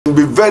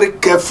be very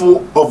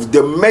careful of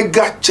the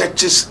mega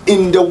churches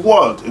in the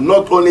world,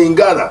 not only in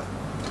Ghana.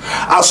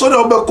 I saw the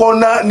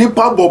Obekona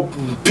nipa bo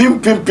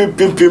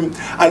pim,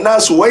 and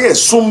that's why a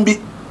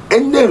sumbi,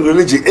 any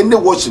religion, any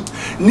worship,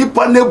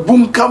 nipa ne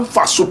bunkam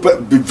fa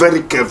super, be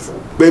very careful.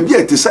 Baby,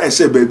 I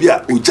say, baby,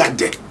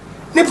 ujade.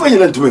 Nipa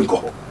yelen to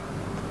menko.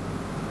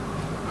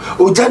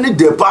 Ujane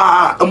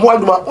depa,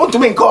 amwaduma, on to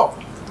menko.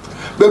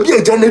 Baby,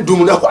 I jane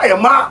dumuna, why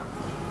am I?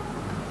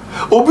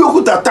 Obi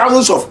okuta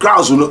thousands of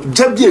crowds,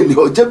 jabi ni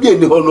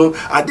ho,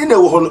 I didn't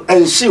know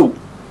and shield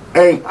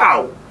and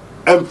how.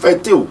 And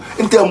fertile.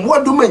 And then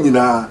what do men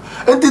na?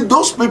 And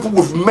those people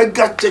with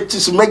mega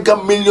churches, mega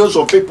millions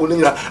of people,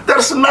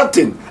 there's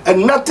nothing.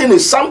 And nothing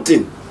is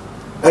something.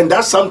 And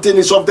that something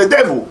is of the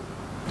devil.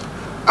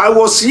 I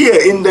was here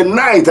in the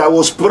night, I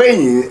was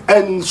praying,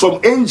 and some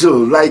angel,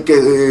 like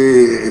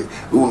an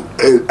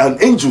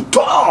angel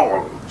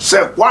tall,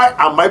 said, why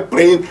am I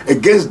praying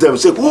against them?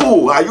 Said,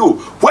 who are you?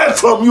 Where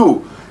from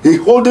you? He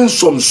holding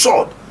some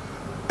sword.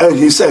 And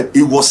he said,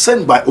 he was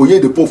sent by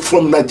Oyedepo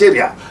from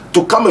Nigeria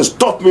to come and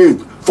stop me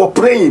for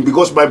praying,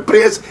 because my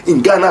prayers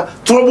in Ghana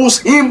troubles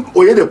him,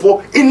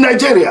 Oyedepo, in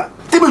Nigeria.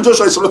 TB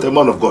Joshua is not a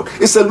man of God.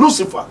 It's a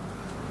Lucifer.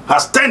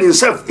 Has turned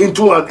himself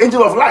into an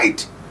angel of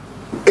light.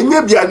 And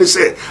maybe I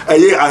say,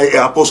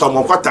 Apostle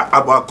Mokwata,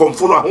 about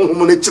Confuno,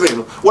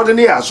 what an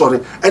year, sorry,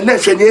 and then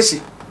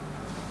Shenesi.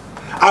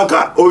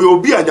 Anka,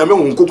 Oyobi and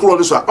Yaman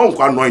Kukuro,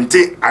 Uncle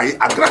anointed, I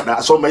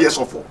agrada, so my yes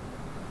of all.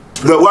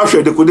 The wife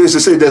of the Kudes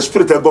say the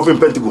spirit of God in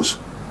Pentecost.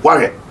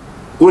 Why?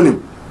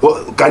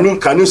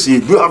 Can you see?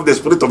 Do you have the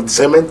spirit of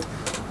discernment?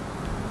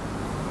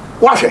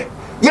 Why?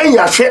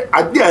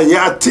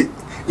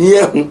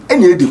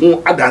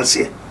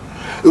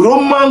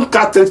 Roman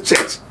Catholic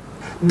Church,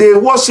 they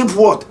worship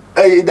what?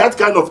 That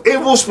kind of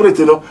evil spirit,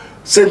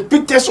 St.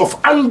 Peter's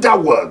of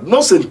underworld,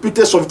 not St.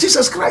 Peter's of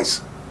Jesus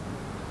Christ.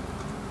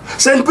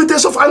 St.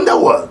 Peter's of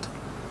underworld.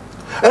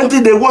 And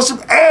they worship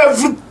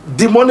every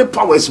demonic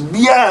powers.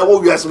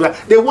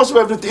 They worship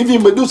everything,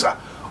 even Medusa.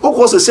 Of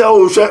course, they say,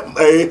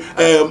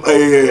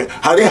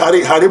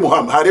 Hari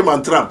Muhammad, Hari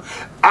Mantram.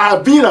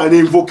 I've been an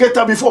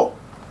invocator before.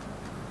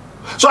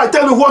 So I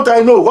tell you what I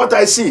know, what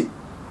I see.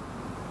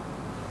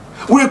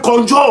 We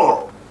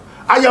conjure.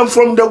 I am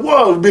from the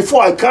world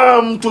before I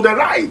come to the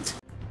light.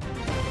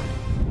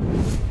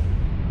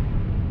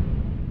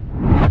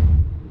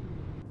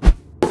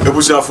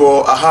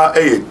 For aha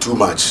too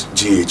much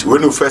GH.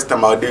 When you first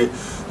time out there,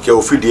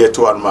 you feel the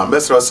to one man.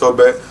 Best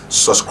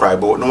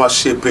subscribe no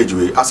share page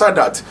way. Aside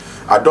that,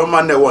 I don't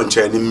mind the one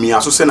chain in me. I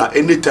so say na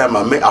anytime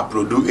I may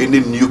upload any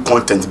new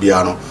content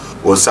biano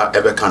or sa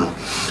ever can.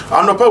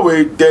 And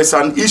way there's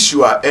an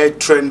issue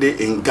trending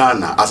in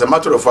Ghana. As a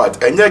matter of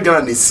fact, and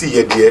Ghana is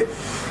see there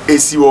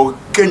is your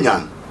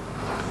Kenyan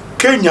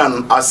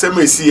as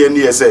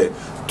say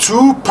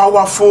two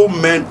powerful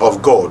men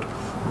of God.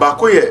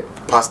 Bakoye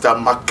Pastor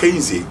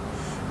Mackenzie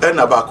and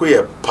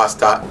Abakoye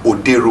Pastor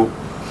Odero.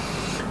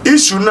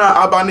 Issue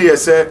na abane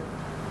say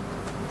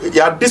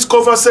ya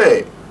discover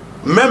say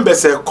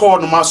members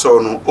call no maso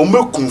no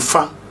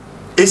omekunfa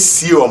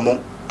esi omo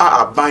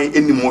a aban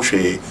enimo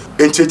hwe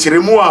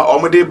enchechiremu a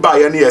omode ba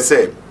ya ne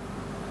say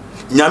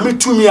nyame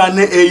tumi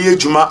ane eye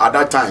juma at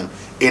that time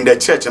in the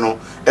church no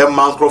e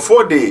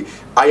mankrofo de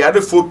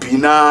ayadefo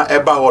pina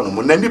eba hono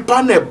mo na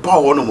nipa na eba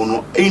hono mo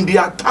no in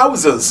their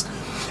thousands.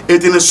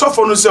 It in a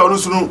sofo no say onu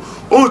sunu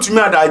ontumi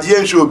adaje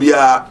enhwe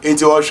obia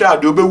enti o hwe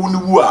ade obewu ni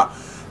wu a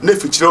na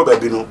fichire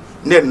obabi no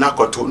na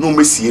nakoto no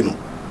mesie no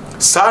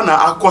sana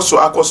akoso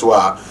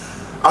a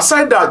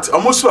aside that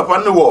almost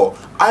papa ne wo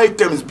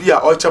items bia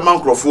o chama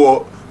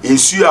nkrofo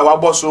ensu a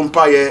waboso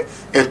mpaye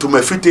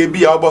entuma fite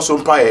bia waboso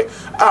mpaye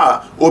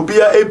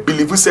obia e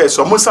believe say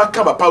so musa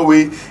ka papa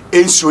we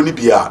ensu ni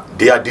bia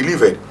they are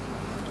delivered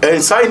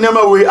and sai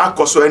nema we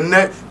akoso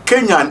enne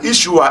Kenyan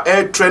issue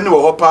trend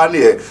wo hopa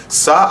ne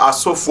sa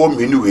asofo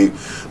minuwe.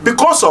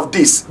 Because of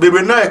this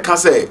baby na can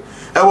say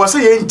I was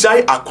say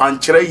enjai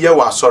akwankyere ye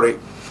wa sorry.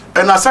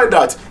 And aside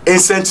that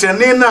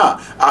ensenchene na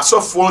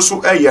asofo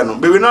nso eye no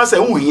baby na say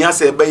unhia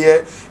say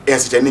beye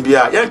ensenchene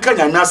bia yen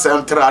kanya nya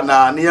sentra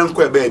na ne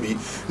yenko baby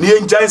ne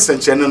enjai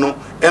ensenchene no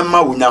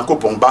emma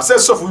wonyankopon ba say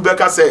sofo bi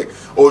beka say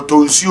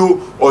otonsuo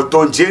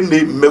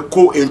otonjene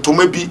meko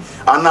entoma bi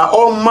ana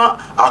omma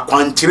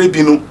akwankyere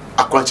bi no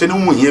akwankyere no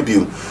unhia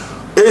bi.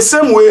 A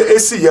same way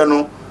esi ye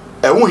no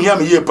won't hear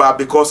me here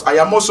because I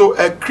am also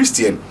a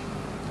Christian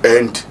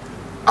and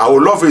I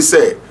would love to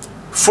say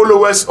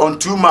followers on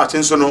too much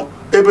and so no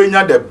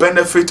ebenya the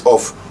benefit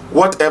of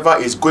whatever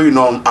is going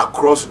on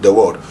across the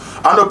world.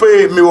 And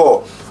pay me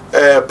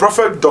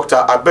Prophet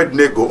Dr.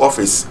 Abednego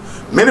office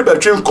many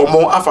between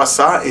komo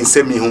afasa in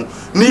semi hu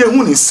ni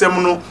ehu ni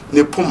sem no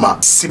ne poma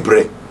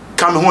sibre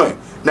kam ho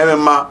na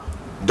mema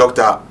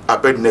Dr.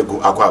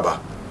 Abednego akwaba.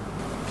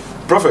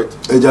 Prophet,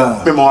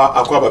 Eja, me mo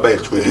akwaba ba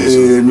etwede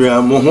so.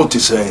 Nua mo ho te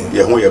say.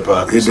 Ye ho ye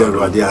pa. Ede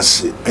Awurade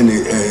ase. Ene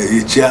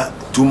etia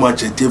too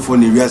much etefo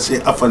ni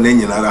wiase afa na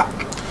nyinara.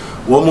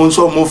 Wo mo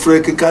nso mo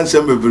frɛ keka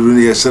nsɛm bebree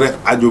ne yɛsrɛ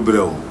adwobrɛ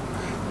o.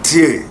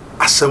 Tie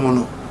asɛm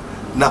no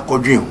na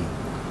kɔdwen ho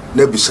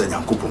na bisa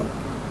Nyankopɔn.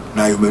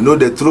 Now you may know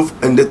the truth,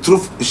 and the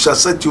truth shall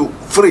set you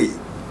free.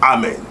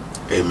 Amen.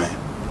 Amen.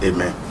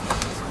 Amen.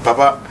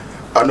 Papa,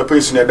 I know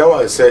person that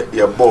was say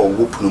your ball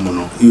whoop no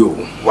mono. You.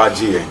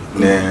 Waji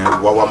ne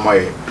wawa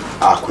my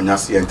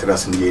akunyasi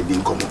interest in the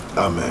income.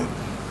 Amen.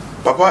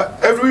 Papa,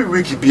 every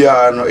week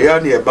no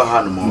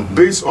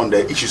based on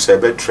the issues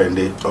about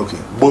trending, okay,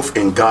 both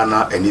in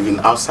Ghana and even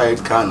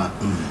outside Ghana.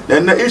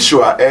 Then the issue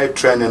are air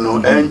trending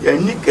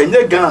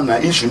and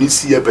Ghana issue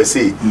is here per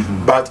se,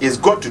 but it's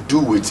got to do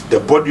with the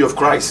body of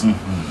Christ.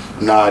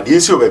 Now the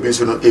issue of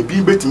a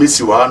be bit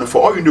miss one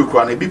for all you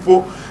know,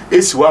 people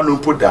is one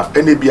put that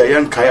and they be a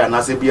young kaya and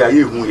as a be a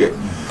year who yet.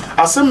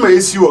 As some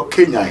issue of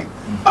Kenya,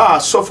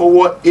 suffer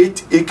what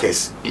 8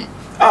 acres.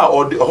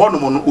 Or the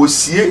hormone or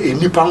see a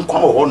nipan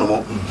kwa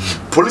hormone.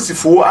 Police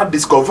for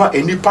discover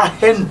a nipa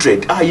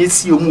 100.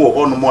 Yes, you more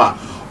hormone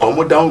or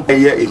more down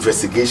air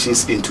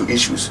investigations into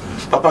issues.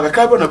 Papa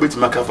Kakaba bit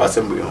Makafa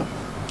assembly.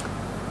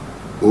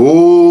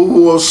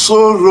 Oh,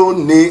 sorrow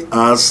ne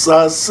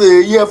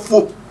asase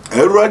yefo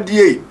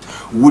eradie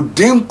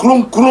wudin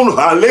krum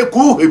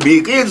haleku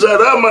begins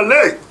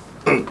aramale.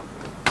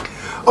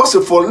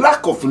 Also, for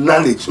lack of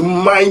knowledge,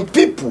 my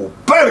people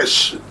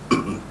perish.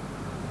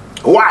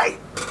 Why?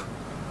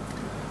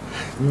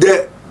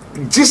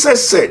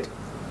 Jesus said,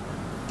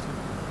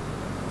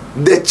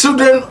 the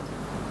children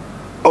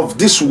of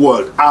this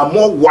world are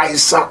more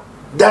wiser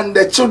than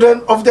the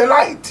children of the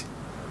light.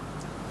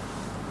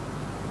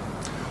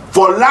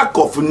 For lack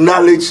of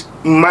knowledge,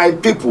 my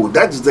people,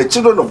 that is the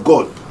children of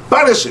God,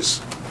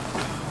 perishes.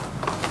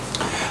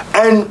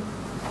 And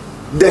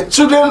the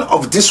children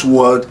of this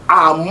world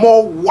are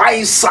more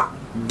wiser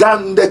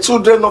than the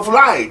children of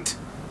light.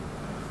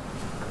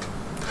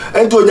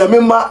 And to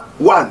remember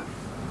 1.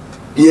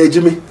 Ye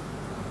Jimmy,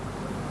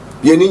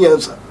 ye ni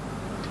answer.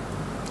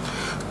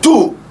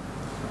 2,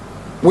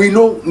 we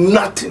know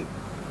nothing.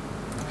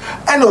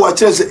 And what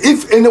says,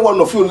 if any one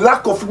of you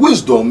lack of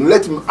wisdom,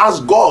 let him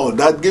ask God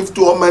that give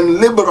to all men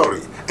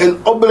liberally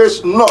and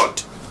oblige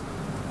not.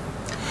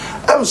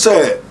 I'm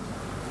say,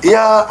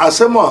 yeah,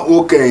 asema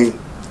okay,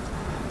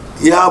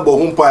 yeah,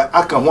 bohumpa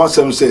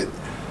akamwasem say,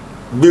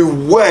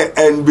 beware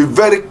and be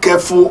very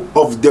careful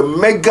of the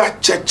mega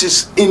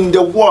churches in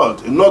the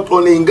world, not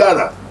only in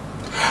Ghana.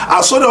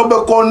 I saw the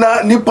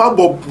Obekona nipa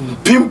bo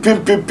pim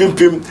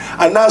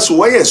and that's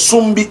why a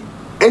sumbi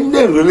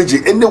any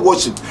religion, any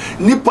worship,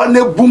 nipa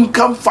ne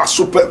bunkam fa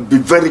super, be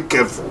very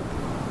careful.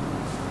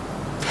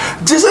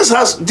 Jesus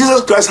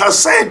Christ has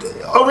said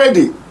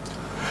already.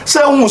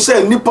 Say who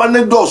say nipa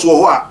ne dos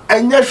wo a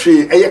enye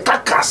hwe eye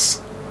kakas.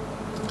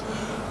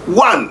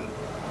 1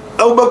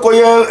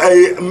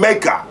 Obekoye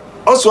Mecca.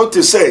 Also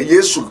to say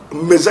Yesu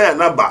Messiah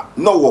naba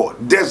no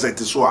desert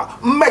so a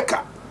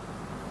Mecca.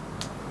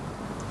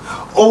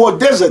 Or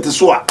desert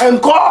is what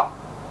encore.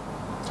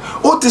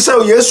 What to say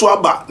Yesu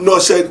aba no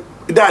said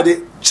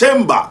daddy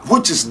chamber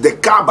which is the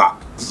Kaaba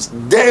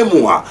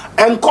demua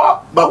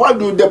encore. But why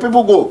do the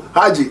people go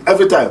Haji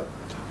every time?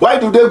 Why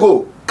do they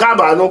go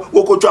Kaaba no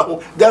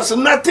Wokochwa? There's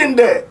nothing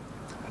there.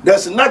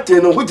 There's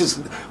nothing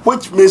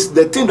which means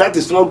the thing that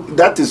is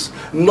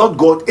not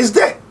God is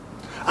there.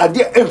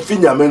 Adia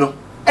emfinya meno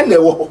ene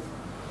wo.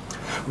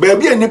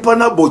 Baby nipa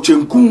na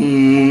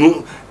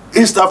bochenku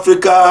East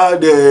Africa,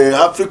 the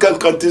African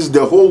countries,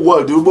 the whole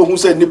world, who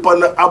said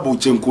Nippon Abu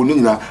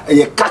Chenkunina, and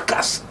a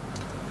carcass.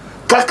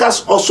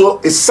 Carcass also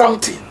is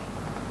something.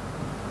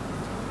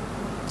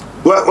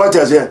 What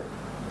is it?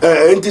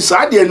 And this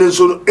idea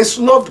it's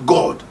not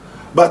God,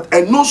 but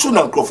a no soon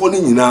and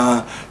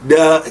crofonina,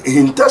 the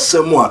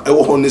intersemwa, I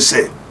will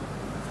say.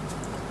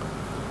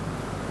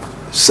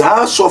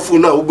 Sa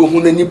sofuna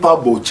ubuhune nipa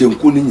bo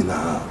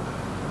chenkunina.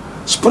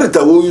 Spirit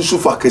will use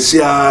for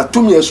Kessia,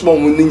 2 years more,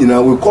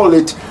 we call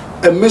it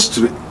a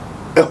mystery,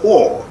 a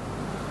whore.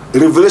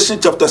 Revelation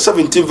chapter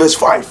 17, verse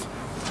 5.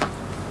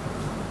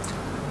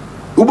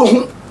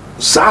 Ubohum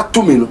sa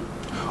tumino,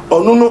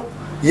 onono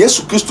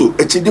Yesu Christo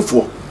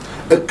echidifo,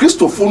 a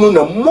Christophone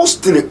na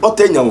mostly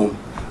otenyamum.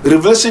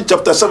 Revelation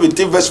chapter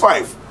 17, verse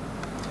 5.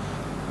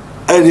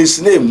 And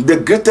his name, the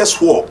greatest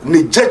whore,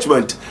 ni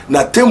judgment,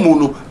 na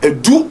temuno,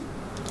 edu,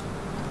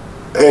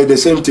 the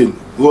same thing.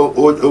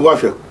 What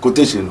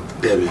quotation?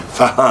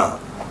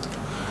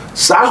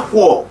 Sa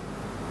whore,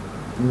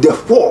 the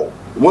whore,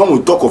 when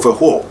we talk of a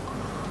whore,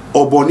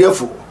 or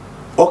boniefo,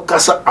 or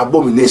casa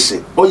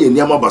abomination, or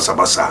yenyama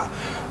basabasa,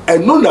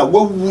 and no na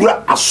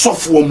wura a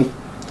soft woman.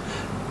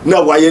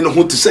 Now, why you know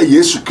who to say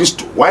Yesu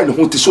Christo? Why no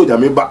who to show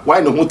them back? Why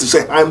no who to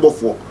say humble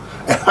for?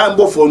 A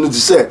humble for no to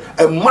say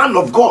a man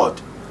of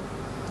God.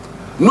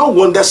 No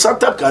wonder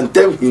Satan can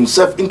turn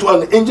himself into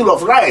an angel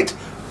of light.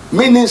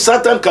 Meaning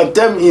Satan can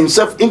turn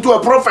himself into a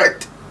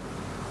prophet.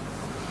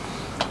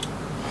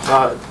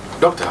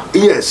 Doctor?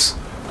 Yes.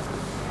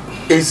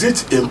 Is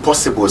it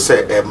impossible,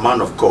 say, a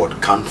man of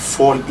God can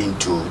fall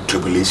into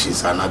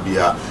tribulations and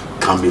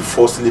can be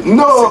falsely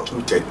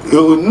persecuted?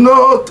 No,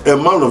 not a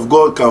man of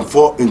God can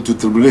fall into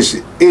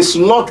tribulation. It's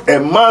not a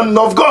man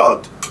of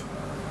God.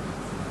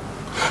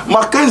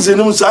 Mackenzie in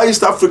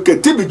East Africa,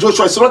 TB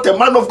Joshua is not a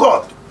man of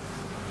God.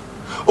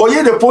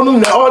 Oye the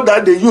ponum, all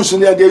that they use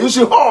in there, they're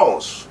using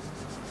horse.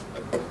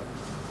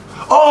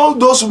 All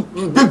those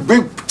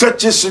big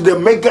churches, the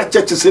mega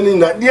churches in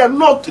India, they are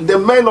not the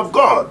men of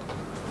God.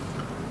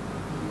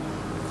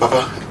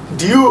 Papa,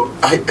 do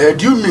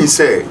you mean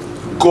say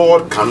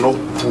God cannot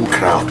pull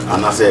crowd?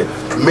 And I say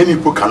many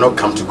people cannot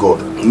come to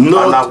God.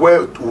 No. And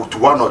where to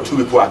one or two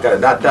people are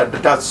gathered,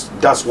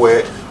 that's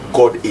where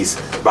God is.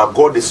 But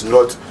God is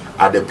not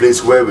at the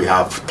place where we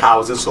have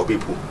thousands of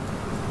people.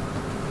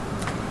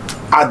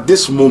 At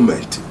this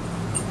moment,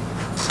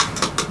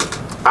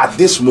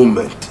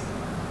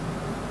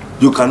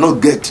 you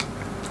cannot get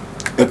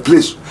a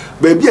place.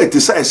 Baby, I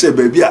say,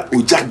 baby,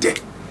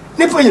 ujade.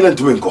 Never you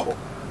to make call.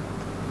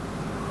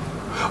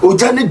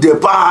 Ujani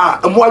deba,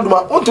 and one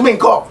want to make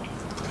call.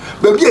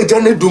 Baby, I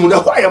jane doom the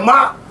why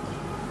ma.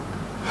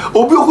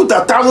 Obi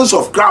okuta thousands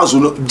of crowds,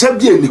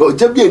 Jabi and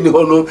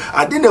Hono,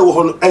 I didn't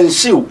know and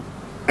shoe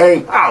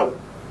and how.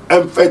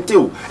 And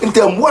fertile. And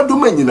then what do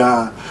men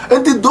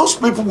and those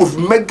people with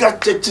mega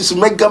churches,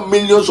 mega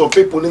millions of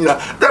people in there,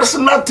 there's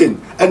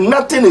nothing, and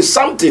nothing is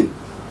something,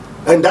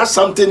 and that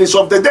something is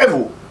of the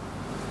devil.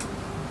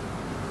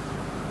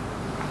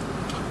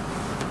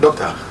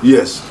 Doctor,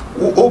 yes.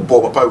 Oh,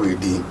 Papa, we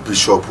the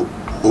Bishop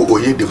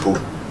Oyedepo.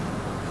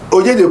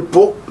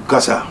 Oyedepo,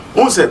 Kasa.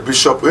 Who said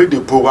Bishop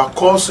Oyedepo are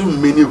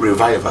causing many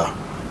revival.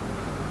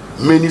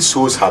 Many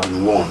souls have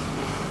been won.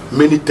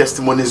 Many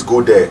testimonies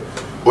go there.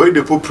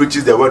 Oyedepo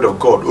preaches the word of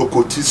God, or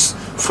quotes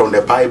from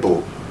the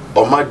Bible,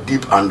 or my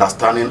deep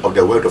understanding of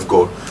the word of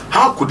God.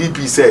 How could it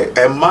be said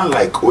a man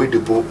like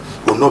Oyedepo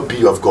will not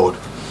be of God?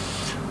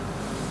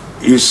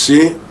 You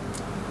see,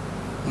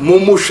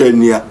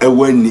 Momoshenia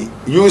Eweni,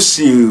 you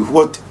see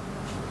what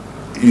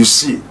you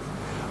see.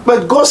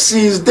 But God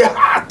sees the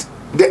heart,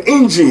 the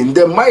engine,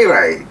 the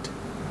myriad.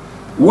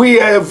 We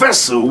are a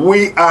vessel,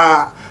 we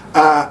are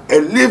a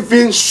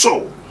living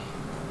soul.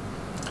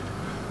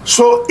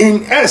 So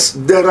in us,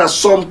 there are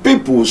some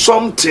people,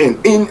 something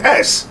in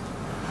us.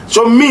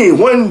 So me,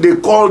 when they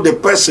call the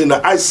person,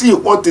 I see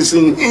what is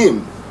in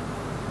him.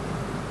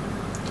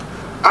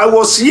 I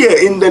was here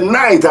in the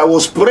night, I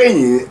was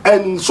praying,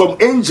 and some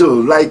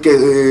angel, like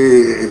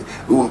an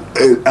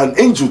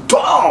angel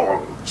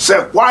tall,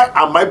 said, why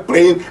am I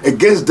praying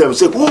against them?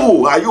 Said,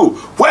 who are you?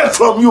 Where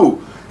from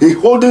you? He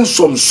holding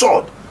some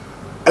sword.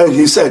 And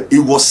he said, he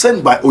was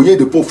sent by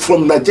Oyedepo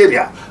from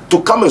Nigeria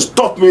to come and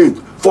stop me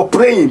for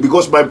praying,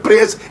 because my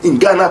prayers in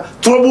Ghana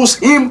troubles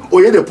him,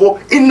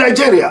 Oyedepo, in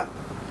Nigeria.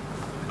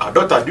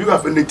 Doctor, do you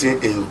have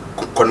anything in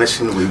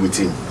connection with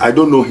him? I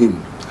don't know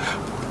him.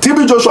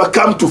 TB Joshua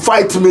come to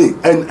fight me,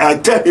 and I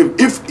tell him,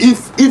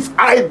 if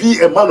I be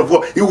a man of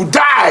God, he will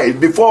die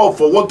before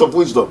for want of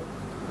wisdom.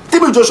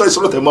 TB Joshua is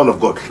not a man of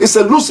God. It's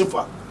a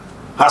Lucifer.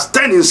 Has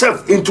turned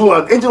himself into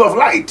an angel of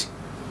light.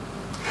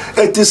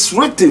 It is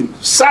written,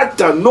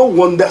 Satan, no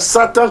wonder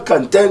Satan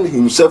can turn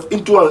himself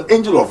into an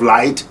angel of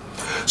light.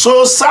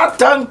 So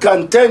Satan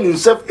can turn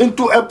himself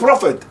into a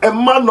prophet, a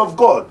man of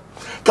God,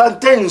 can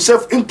turn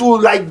himself into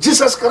like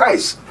Jesus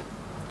Christ,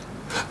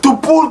 to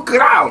pull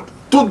crowd,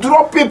 to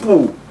draw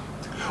people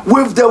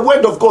with the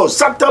word of God.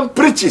 Satan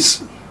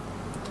preaches.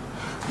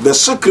 The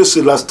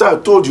secrecy last time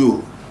I told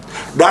you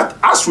that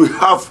as we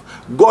have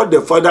God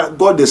the Father,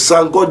 God the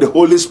Son, God the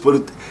Holy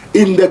Spirit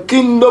in the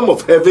kingdom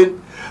of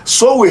heaven,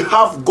 so we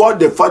have God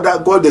the Father,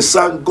 God the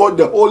Son, God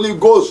the Holy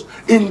Ghost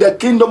in the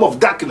kingdom of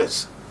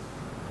darkness.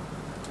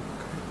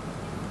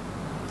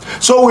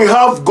 So we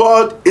have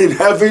God in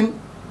heaven,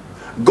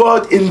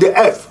 God in the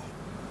earth.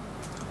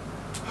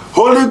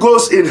 Holy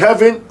Ghost in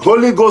heaven,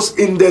 Holy Ghost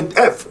in the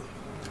earth.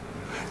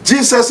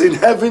 Jesus in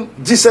heaven,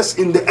 Jesus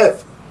in the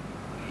earth.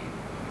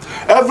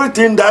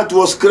 Everything that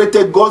was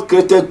created, God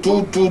created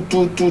two.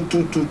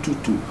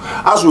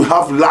 As we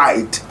have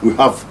light, we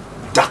have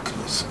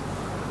darkness.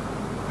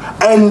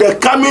 And the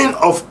coming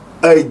of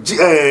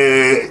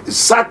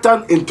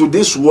Satan into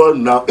this world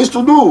now is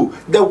to do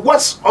the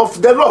works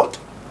of the Lord.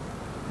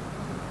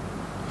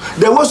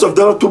 The words of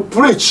the Lord, to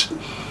preach,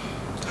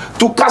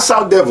 to cast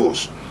out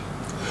devils,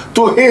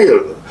 to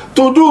heal,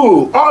 to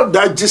do all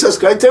that Jesus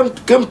Christ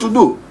came to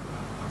do.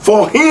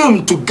 For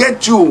him to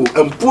get you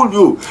and pull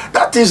you,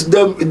 that is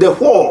the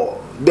war.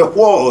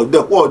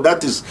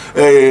 That is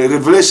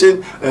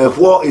Revelation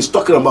war is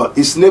talking about.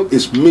 His name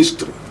is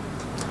mystery.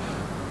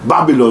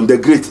 Babylon the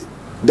Great,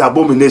 the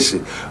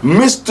abomination.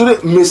 Mystery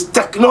means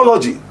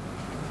technology,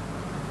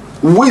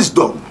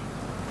 wisdom.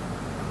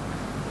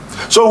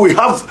 So we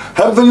have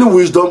heavenly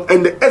wisdom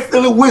and the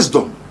earthly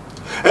wisdom.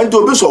 And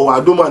to be so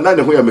waduma na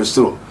ne ho ya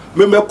mesro.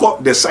 Me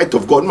meko the sight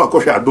of God, ma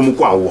ko hwe adum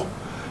ko awo.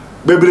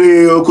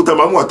 Bebre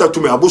okutamamu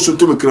atatu me abusu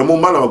ntu me kramo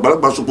mala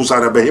magbalagba so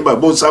kusara behima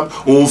bonsam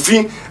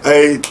onfi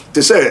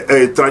te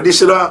say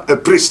traditional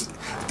priest,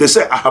 te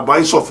say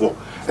ahaban sofo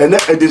ene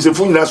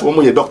edinsefu nyina so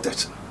mo ye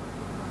doctors.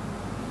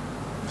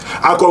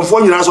 Akonfo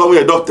nyina so mo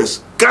ye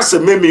doctors. Kase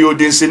meme yo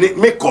densini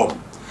me kom.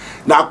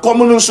 Na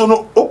akomu nso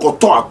no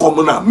okoto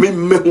akomu na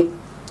memehu.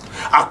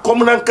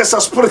 Akomu na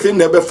nkasa spirit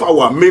na be fa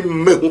wa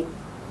memehu.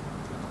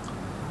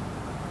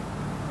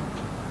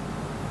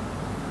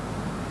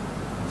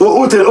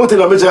 ote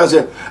na mecha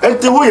say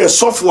enti wo ye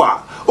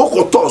software o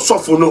koto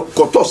software no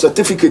koto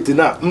certificate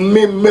na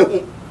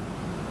mehu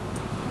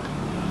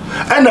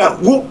ana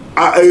wo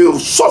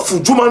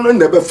software juma no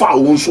na be fa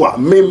wo nso a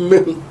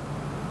mehu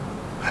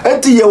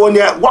enti ye woni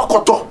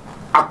wakoto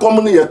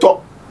akom no ye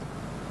to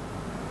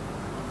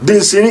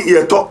dinsini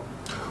ye to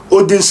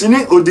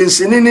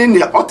odinsini ni ne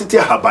otete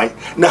haban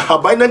na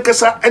haban na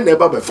nkasa na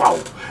eba be fa wo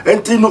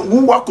enti no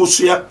wo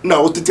wakosua na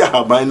otete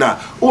haban na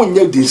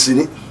onye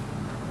dinsini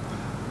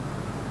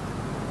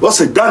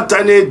wose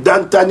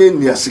dantane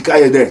ni asika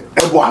ye de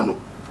ebo ano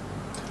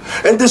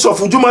enti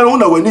sofu juma no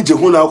na wani je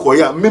hu na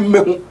akoya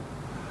memmehu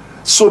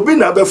so bi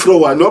na be fro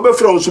wa na be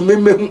fro so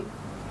memmehu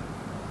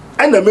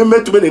ana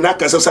memmetu be na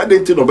kasa sa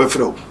denti no be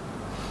fro.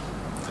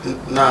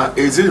 Now,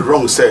 is it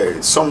wrong, say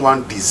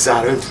someone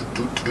desiring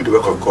to do the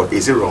work of God?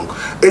 Is it wrong?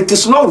 It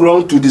is not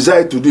wrong to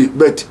desire to do it,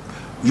 but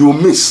you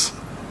miss.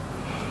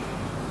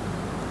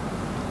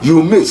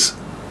 You miss.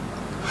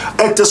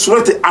 It is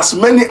written, as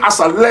many as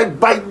are led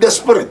by the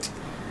Spirit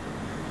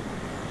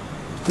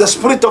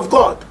of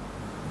God.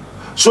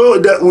 So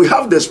that we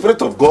have the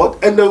Spirit of God,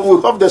 and then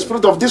we have the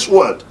spirit of this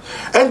world.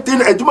 And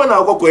then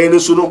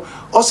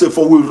also,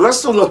 for we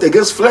wrestle not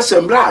against flesh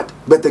and blood,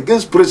 but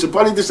against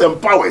principalities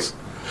and powers.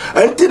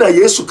 And then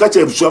Jesus catch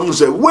him and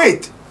say,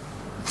 wait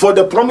for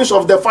the promise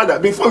of the Father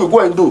before you go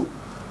and do.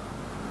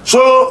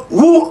 So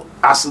who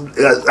as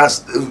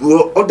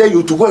order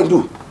you to go and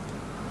do?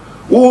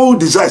 Who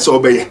desires to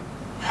obey?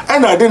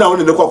 And I didn't want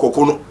to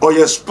know or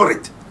your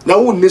spirit. Now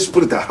who needs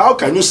spirit? How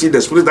can you see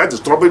the spirit that is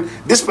troubling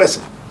this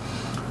person?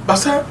 But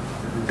sir,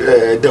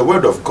 the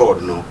word of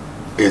God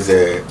is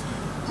a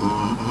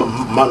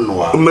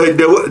manual.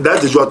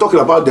 That is, you are talking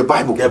about the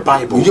Bible. The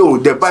Bible.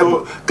 The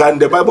Bible. So, can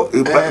the Bible?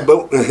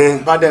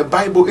 But the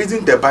Bible,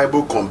 isn't the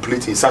Bible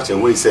complete in such a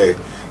way? Say,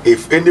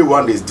 if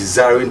anyone is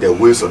desiring the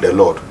ways of the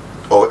Lord,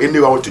 or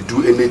anyone want to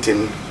do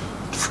anything,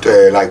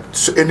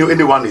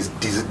 anyone is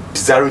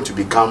desiring to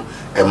become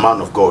a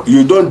man of God.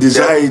 You don't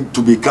desire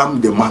to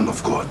become the man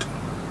of God.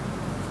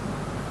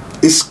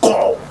 It's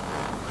called.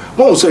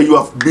 One say you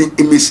have been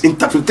in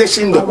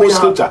misinterpretation the whole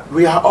scripture.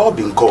 We are all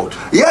being called.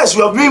 Yes,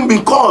 you have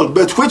been called,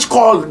 but which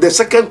call? The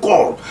second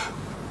call.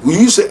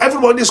 You say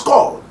everybody is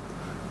called.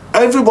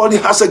 Everybody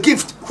has a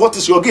gift. What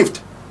is your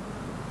gift?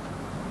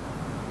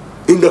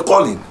 In the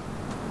calling.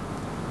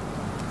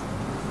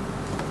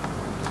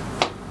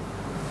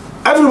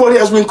 Everybody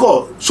has been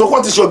called. So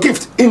what is your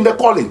gift? In the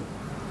calling.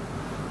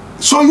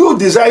 So you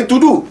desire to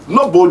do.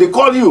 Nobody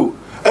call you.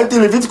 Until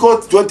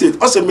Leviticus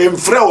 28. Also, me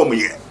mfrɛ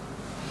me.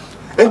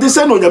 And they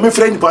say no nyame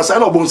frɛ nipa sa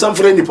na obonsam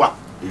frɛ nipa.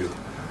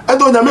 And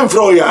do nyame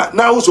frɛ ya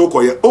na wo so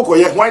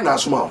okoye why na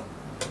asoma.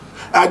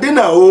 Ade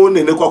na o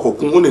ne ne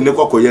kwakokun o ne ne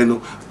kwakoye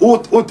no o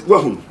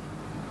wahu.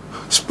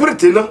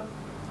 Spirit no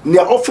ne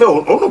ofrɛ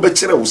o no be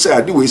kyerɛ wo say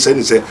ade we say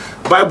ni say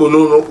Bible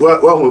no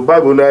wahu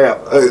Bible na ya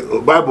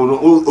Bible no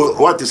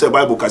what is say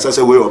Bible kasa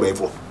say we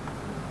obeyfo.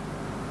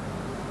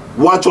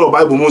 What your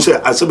Bible no say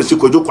asebesi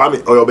kojo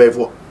kwame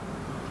oyobeyfo.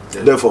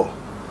 Therefore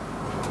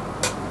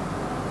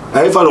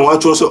I found one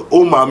chose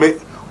o mame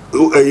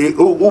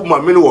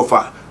no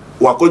wofa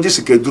wakoji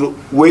sikeduro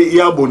we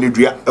ya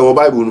bonidua e wo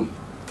Bible no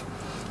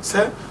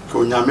se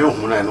ko nyame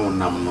hu na no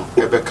nam no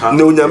e be kan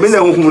no nyame na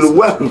hu no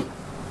wa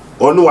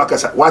onu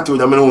wakasa what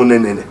nyame no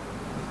ne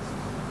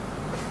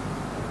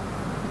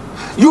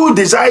you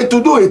desire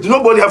to do it,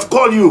 nobody have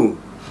called you,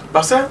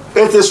 but sir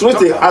it is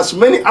written as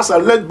many as are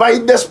led by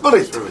the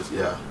Spirit.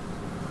 Yeah,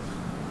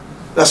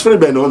 the Spirit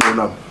be no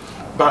nam.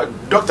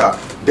 But doctor,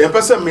 the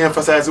person me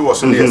emphasize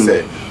was on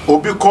say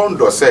obi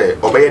kondo say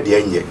obeye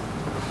de enye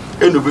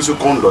enu bi so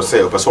kondo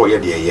say person oye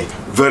de eye.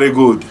 Very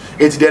good.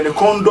 It then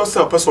kondo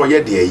say person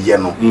oye de eye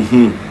no.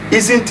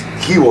 Isn't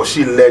he or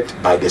she led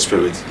by the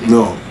Spirit?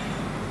 No.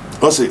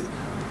 Also,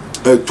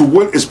 to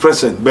will is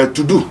present, but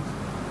to do.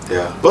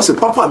 Yeah. Also,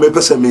 Papa me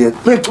person me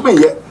to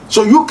me.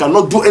 So you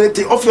cannot do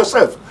anything of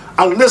yourself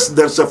unless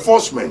there's a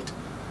forcement,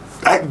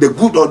 like the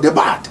good or the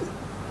bad.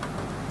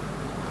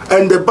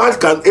 And the bad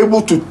can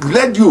able to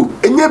lead you.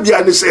 And you be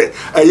and say,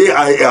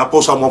 I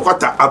apostle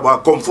Mokwata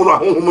about conform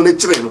home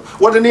train.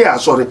 What the near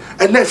sorry,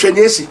 and then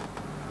Shenesi.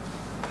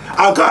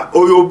 Aka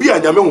oyobi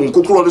anyame won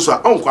kokoro so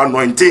onko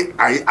anointing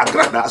I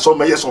agrada so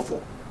me yesofo.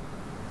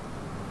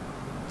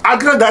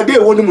 Agrada dey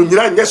woni mu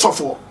nyira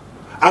nyesofo.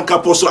 Aka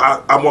apostle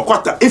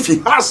Mokwata, if he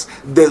has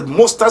the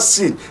mustard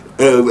seed,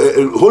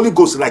 Holy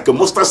Ghost like a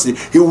mustard seed,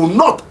 he will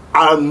not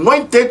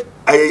anointed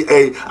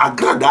a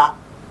agrada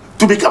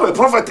to become a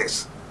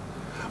prophetess.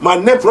 My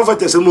name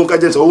prophetess mo ka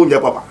jense o nya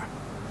papa.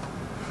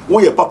 Wo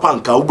ye papa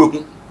nka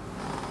obehu.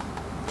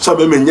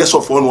 Sabe me nye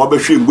sofo no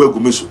obehwe ngwa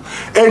agumesu.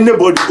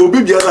 Anybody obi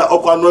biara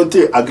okwa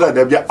anointed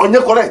agrada bia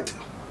onye correct.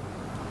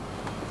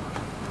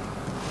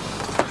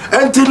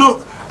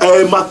 Entino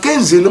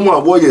Mackenzie no mo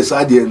aboye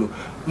sa de no.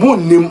 Mo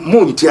nim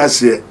mo nti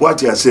ase,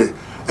 what you say.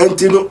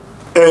 Entino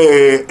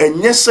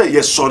and yes,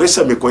 yes, sorry,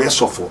 sir, me koye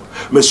sofo.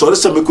 Me sorry,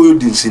 sir, me koye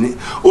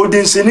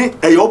odinsini,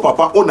 yo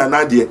papa, ona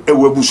nadie,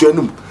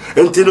 webusuenum.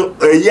 Entino,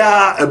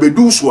 ya,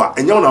 beduswa,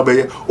 and yon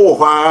abe,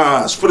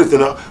 oh, spirit,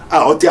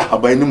 otia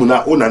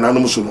habainimuna, ona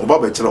nanomusun,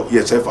 obabetro,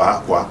 yes,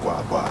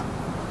 kwa.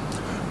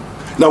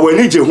 Now,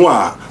 when you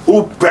want,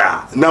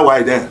 now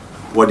I then,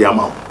 what the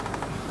amount.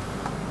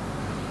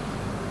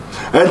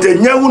 And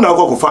then you na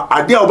go for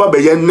ade a oba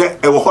be ye ne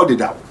e wo hodi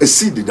da e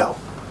seed da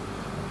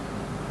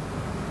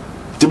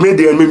to me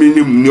dey me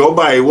nim ni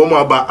oba e wo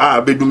ma ba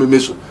a be du me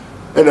so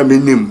e na me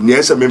nim ni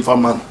ese me mfa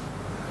ma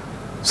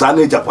sa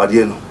na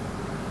japade no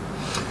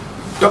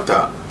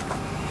doctor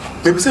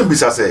maybe say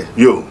bisa say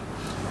yo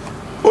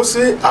o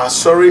say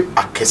sorry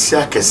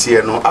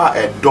akese no a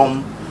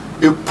edom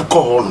e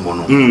puko ho no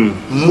no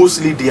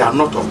mostly they are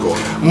not of God.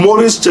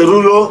 Maurice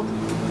Cherulo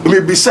me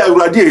bisa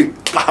urade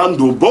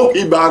Hando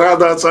bohi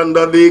barada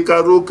sandale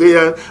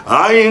karukeya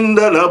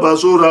ainda la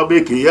basura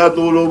bekia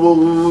tolobo.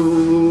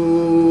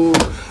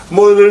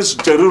 Moses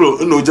Cherulo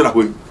no jira.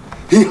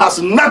 He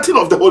has nothing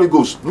of the Holy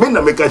Ghost. Men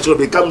na make sure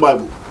they come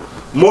Bible.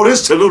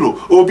 Maurice Cherulo,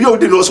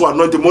 B0dies knows what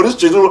anointed. Maurice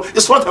Cherulo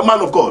is not a man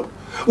of God.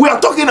 We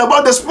are talking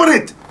about the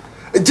Spirit.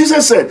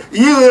 Jesus said,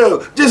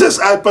 Jesus,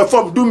 I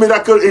perform, do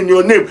miracle in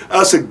your name.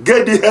 I said,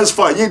 get the hands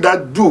for ye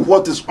that do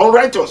what is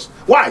unrighteous.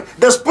 Why?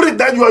 The Spirit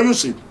that you are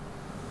using.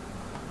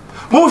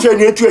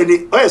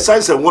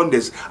 Signs and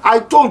wonders. I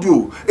told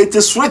you, it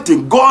is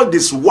written, God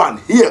is one.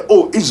 Here,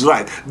 O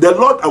Israel, the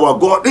Lord our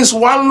God is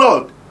one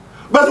Lord.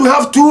 But we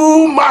have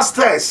two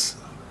masters.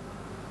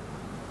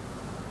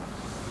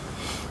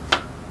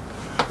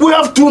 We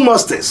have two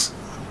masters.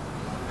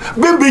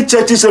 Big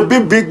churches and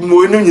big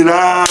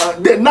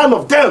none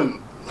of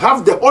them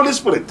have the Holy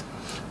Spirit.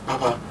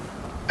 Papa,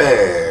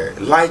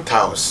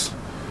 Lighthouse.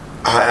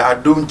 I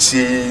don't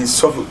see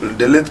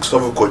the late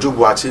Sofu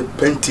Kojobuachi,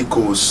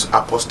 Pentecost,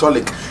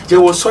 Apostolic.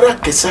 There was sort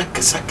of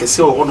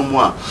kesa or one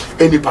more,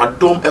 any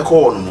pardon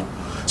echo on more.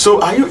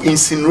 So are you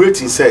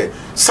insinuating, say,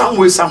 some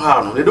way,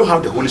 somehow, they don't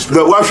have the Holy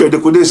Spirit? The why should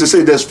the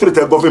say the Spirit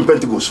above in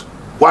Pentecost?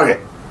 Why?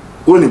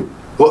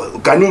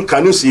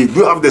 Can you see? Do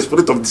you have the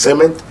Spirit of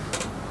discernment?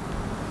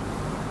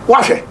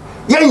 Why?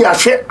 Yeah,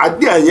 share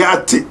idea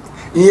yati,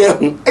 yeah,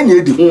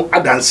 any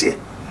adanse.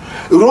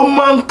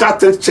 Roman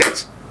Catholic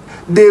Church.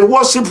 They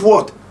worship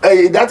what?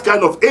 That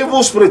kind of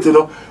evil spirit, you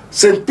know.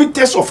 St.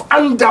 Peter's of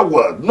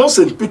underworld, not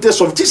St.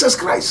 Peter's of Jesus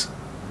Christ.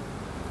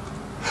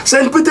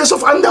 St. Peter's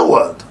of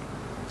underworld.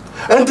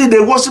 And they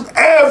worship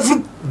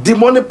every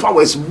demonic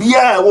powers.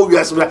 Yeah,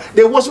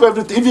 they worship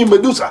everything, even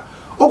Medusa.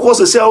 Of course,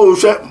 they say, oh,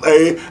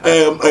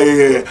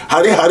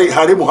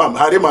 Hari Muhammad,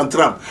 Hari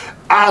Mantram.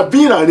 I've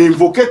been an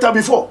invocator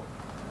before.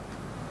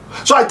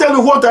 So I tell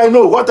you what I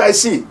know, what I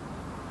see.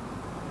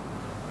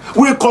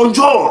 We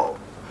conjure.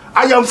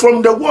 I am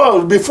from the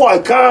world before I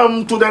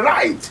come to the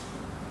light.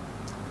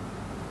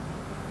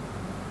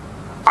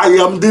 I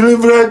am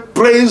delivered,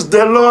 praise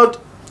the Lord.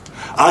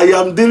 I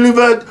am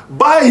delivered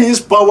by his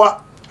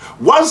power.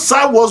 Once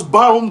I was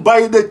bound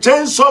by the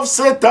chains of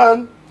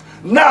Satan.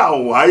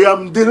 Now I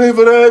am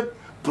delivered,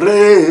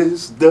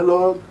 praise the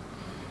Lord.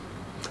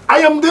 I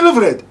am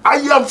delivered.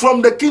 I am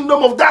from the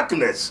kingdom of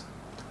darkness.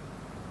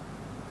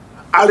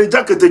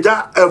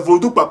 Alijaketeja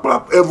evodu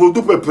paplap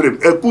evodu peprim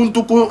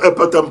ekuntuku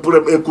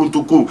epatamprem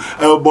ekuntuku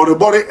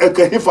boribori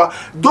ekehifa.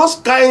 Those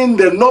kind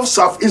the north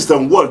south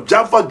eastern world,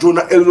 Java,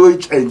 Jonah,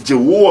 Elohim, and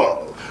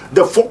Jewel,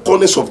 the four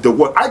corners of the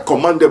world. I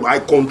command them, I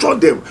control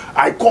them,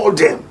 I call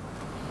them.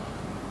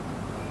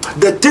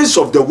 The things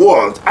of the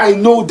world, I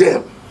know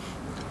them.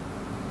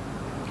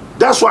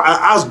 That's why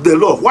I asked the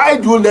Lord, why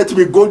do you let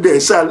me go there?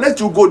 Sir, let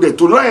you go there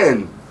to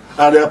learn.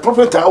 And the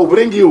prophet I will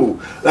bring you,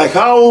 like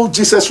how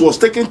Jesus was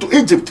taken to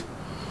Egypt.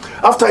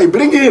 After I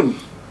bring him,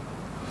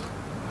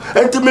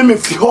 and to me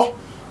feel,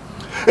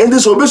 and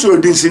this obey your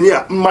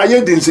dinsinia, my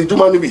dinsi to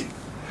manibi.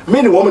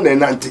 Many woman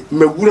and auntie,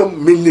 me wouldn't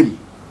mean him.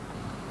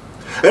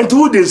 And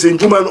two dinsin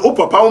juman, oh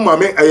papa,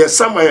 mamma, a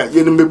samaya,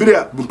 yen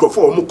mebria,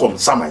 before mukom,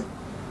 samai.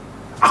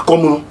 A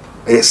common,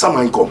 a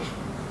samai come.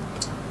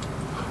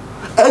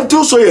 And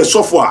two so ye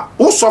software,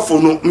 who suffer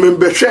no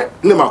member share,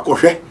 nema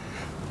koshe.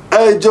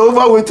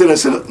 Jehovah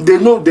Witness, they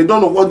don't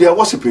know what they are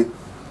worshiping.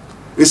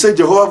 He said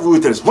Jehovah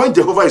Witness. When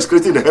Jehovah is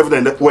creating the heaven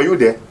and earth, were you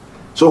there?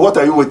 So what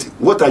are you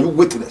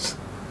witness?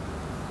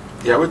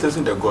 You are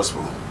witnessing the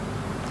gospel.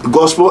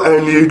 Gospel,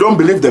 and you don't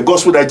believe the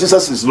gospel that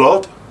Jesus is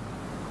Lord?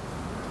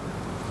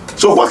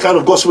 So what kind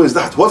of gospel is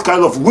that? What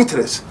kind of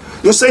witness?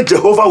 You say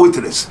Jehovah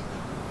Witness.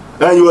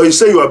 And you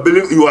say you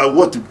are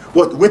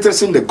what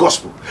witnessing the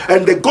gospel.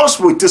 And the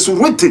gospel, it is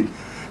written,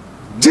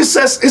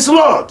 Jesus is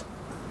Lord.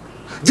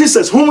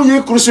 Jesus whom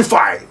ye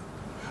crucified.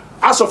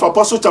 Acts of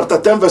Apostles chapter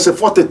 10 verse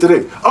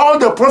 43. All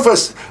the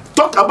prophets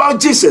talk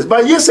about Jesus,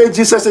 but you say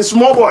Jesus is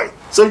small boy.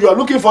 So you are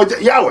looking for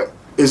Yahweh.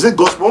 Is it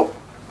gospel?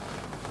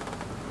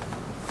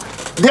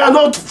 They are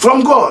not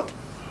from God.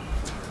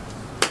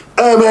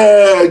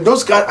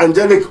 Those kind of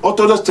angelic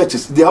Orthodox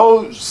churches, they are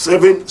all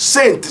serving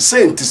saint.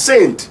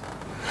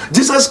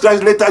 Jesus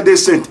Christ later day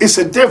saint is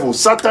a devil.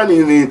 Satan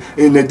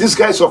in the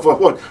disguise of a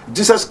what?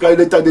 Jesus Christ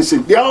later day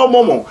saint. They are all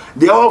momo.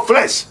 They are all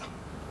flesh.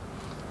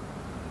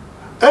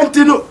 And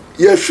you know,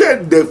 you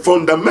share the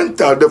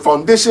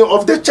foundation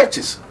of the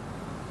churches.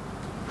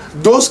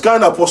 Those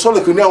kind of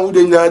apostolic,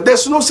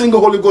 there's no single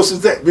Holy Ghost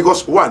is there.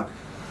 Because one,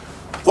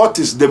 what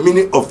is the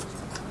meaning of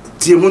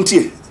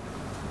Timonthe?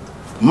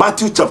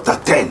 Matthew chapter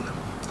 10,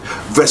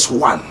 verse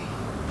 1.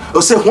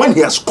 It says, when he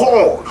has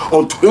called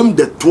unto him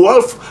the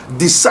 12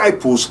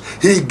 disciples,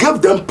 he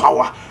gave them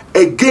power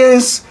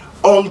against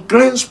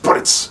unclean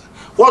spirits.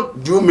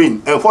 What do you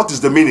mean? And what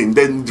is the meaning?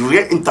 The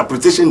real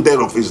interpretation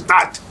thereof is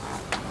that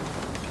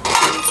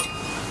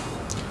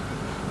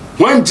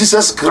when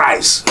Jesus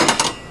Christ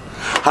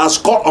has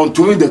called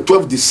unto him the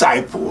 12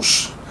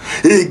 disciples,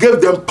 he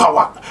gave them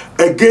power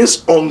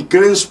against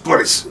unclean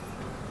spirits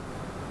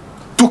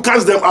to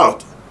cast them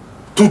out,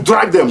 to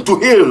drag them, to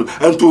heal,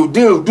 and to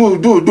do.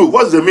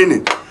 What's the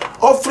meaning?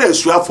 Offer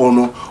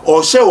suafono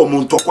or say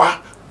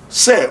omuntokwa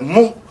say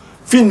mo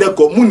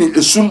fineko muni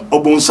esum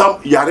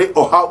obonsam yare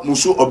oha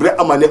musu obre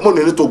amane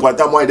monene to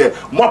gwata mo ide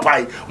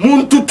mopai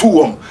muntu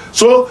tuom.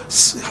 So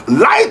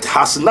light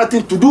has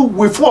nothing to do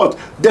with what?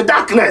 The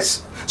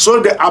darkness. So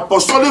the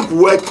apostolic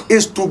work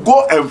is to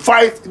go and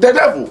fight the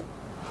devil.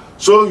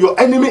 So your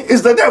enemy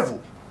is the devil.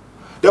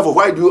 Therefore,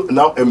 why do you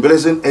now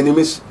embracing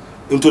enemies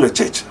into the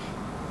church?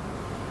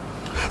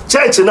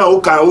 Church now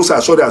can also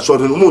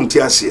sorry no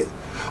muntiasie.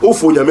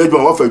 Ofo nya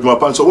medwa wa fa adwuma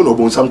pan so wo no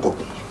bonsam kɔ.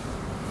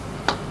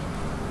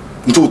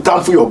 Nti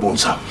utam for your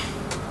bonsam.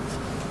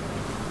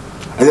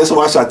 And that's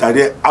why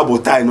Saturday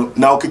abotai no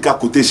now kika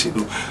quotation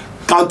no.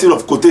 Counting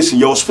of quotation,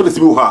 your spirit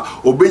will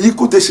have obey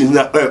quotation,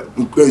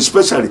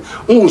 especially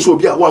so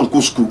be a one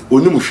school,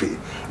 onimushe,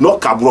 no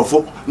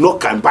cabrofo, no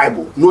can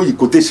Bible, no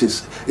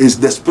quotations is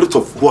the spirit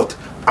of what?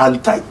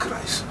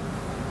 Antichrist.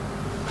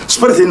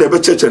 Spirit in the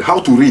church and how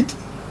to read.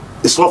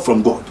 It's not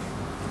from God.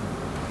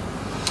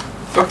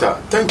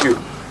 Doctor, thank you.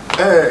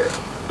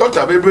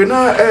 Doctor, baby,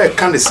 now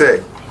can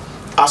say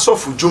as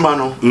of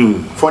Jumano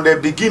from the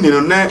beginning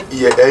on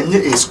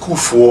a school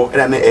for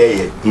and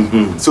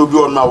an so be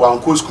on my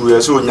one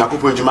school so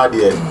Nyakupo Juma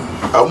there.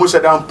 I almost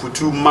said don't put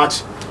too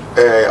much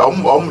they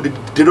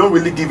don't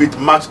really give it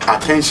much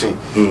attention.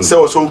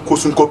 So also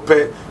Kosun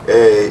Kope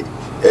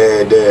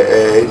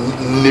the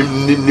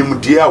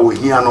Nimudia we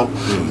here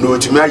no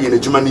Juma in the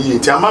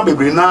Jumani Tama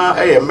baby now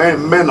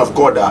men of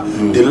God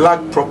they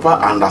lack proper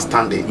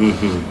understanding.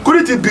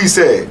 Could it be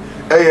say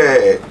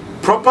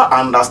proper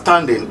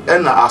understanding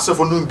and as of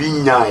no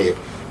being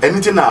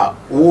anything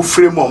who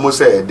frame almost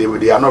say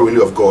they are not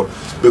really of God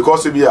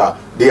because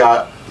they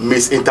are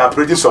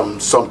misinterpreting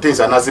some things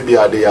and as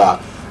they are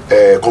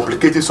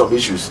complicating some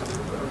issues.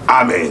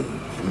 Amen.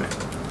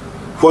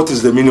 What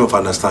is the meaning of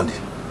understanding?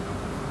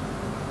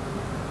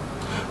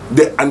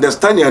 The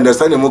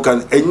understanding more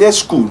can any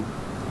school.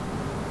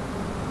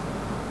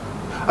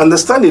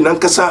 Understanding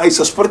Ankasa is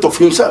a spirit of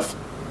himself.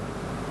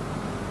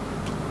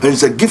 And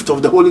it's a gift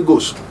of the Holy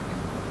Ghost.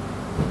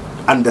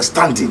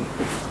 Understanding.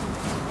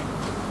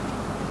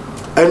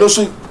 And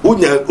also,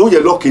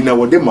 uye lucky na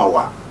wode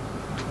mawa.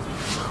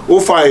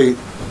 Ofai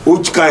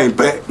uchka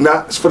impe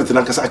na spirit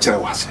na kasa achira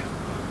wase.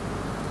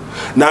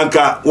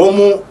 Nanka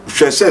womo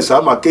hwese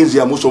sa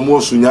Mackenzie amuso mo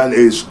Sudan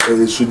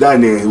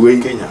Sudan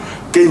we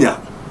Kenya.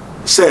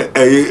 Say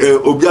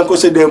obianko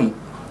se dem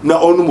na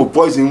onu mo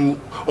poison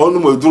onu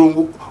mo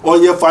duru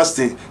onye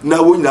fasting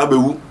na wo nya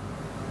bewu.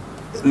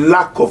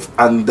 Lack of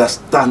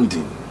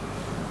understanding.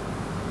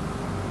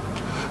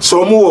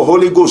 Some more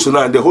Holy Ghost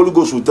now, the Holy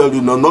Ghost will tell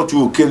you, no, not you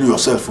will kill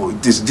yourself.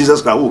 It is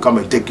Jesus Christ who will come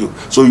and take you.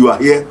 So you are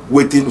here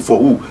waiting for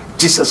who?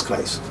 Jesus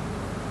Christ.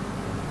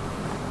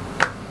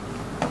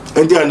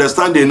 And the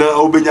understanding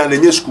now,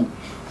 in school.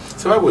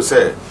 So I would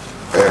say,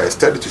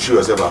 study to show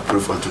yourself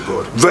approved unto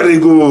God. Very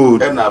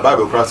good. And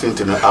Bible crafting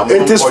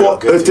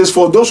it is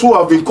for those who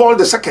have been called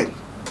the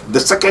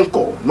second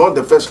call, not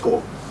the first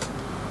call.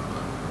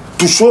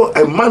 To show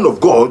a man of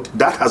God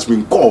that has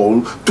been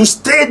called to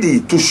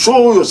study, to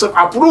show yourself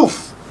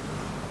approved.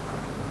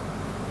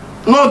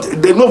 Not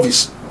the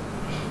novice.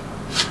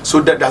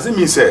 So that doesn't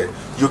mean say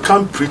you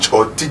can't preach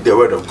or teach the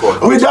word of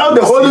God without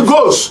the Holy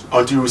Ghost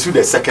until you receive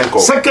the second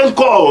call. Second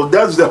call,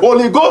 that's the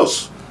Holy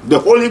Ghost. The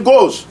Holy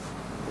Ghost.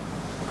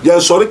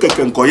 Yes, sorry,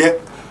 can koye.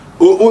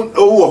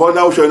 Oh,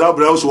 now shall now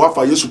browse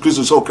wafa Jesus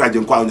Christ so cry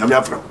in kwa nyame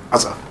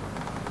asa.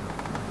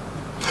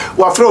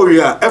 Wa fro wi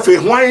a efe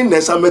hwan na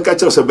sa make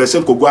church se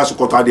besen kogu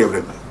asokoto ade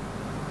evrem.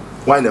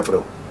 Hwan na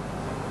fro.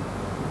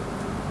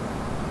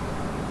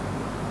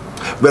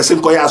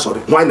 Besen koya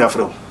sorry, hwan na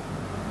fro.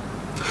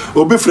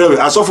 Obi frame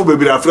asofo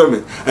bebira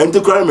frame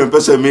enti kra me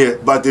pese me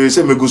but they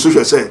say me gusu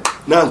hwe say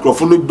na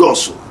nkrofo no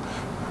doso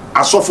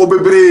asofo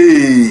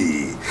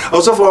bebere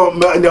asofo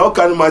na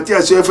okan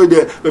Matthias efe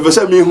de me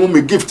pese me hu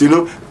me gift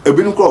no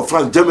ebi no kro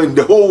France Germany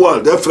the whole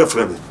world they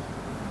frame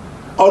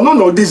oh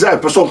no desire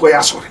person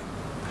koya sorry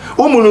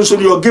omo so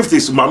your gift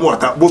is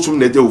mamuata bosum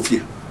na de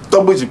ofie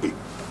tobo jipe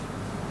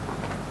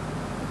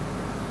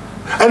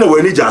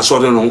anyway ni ja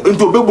sorry no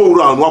enti obegbo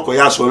wura anu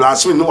akoya sorry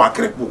asemi no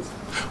wakrepo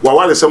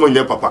Wawale someone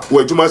your papa.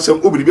 Where you must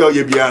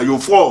you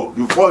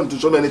fall into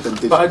so many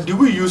temptations. But do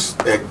we use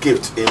a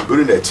gift in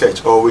building the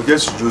church, or we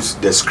just use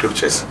the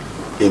scriptures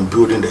in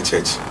building the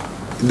church?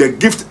 The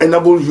gift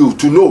enable you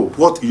to know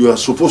what you are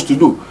supposed to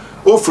do.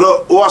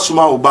 Ofra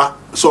oasuma oba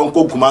so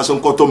nko kuma so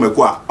nko to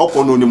mekwa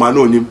okono ni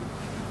manonim.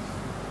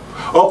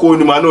 Oko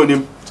ni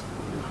manonim.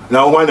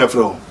 Na ho na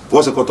frɛ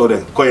what's the koto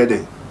den koye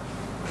den.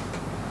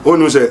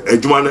 Onu se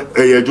ejuma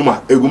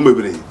ejuma egum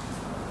bebre.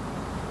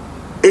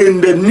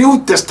 In the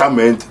New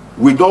Testament,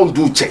 we don't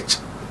do church,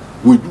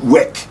 we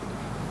work.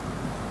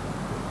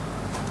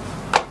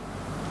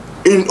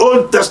 In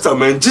Old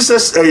Testament,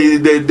 Jesus,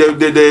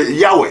 the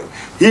Yahweh,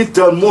 he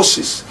told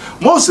Moses,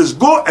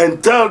 go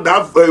and tell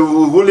that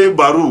holy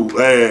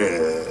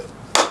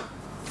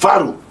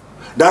Pharaoh,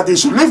 that he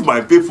should leave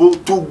my people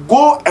to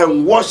go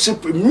and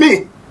worship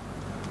me.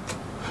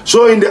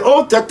 So in the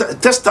Old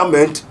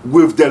Testament,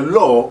 with the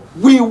law,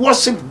 we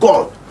worship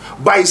God.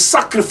 By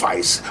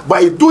sacrifice,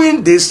 by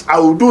doing this, I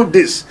will do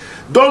this.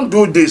 Don't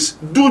do this,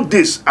 do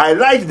this. I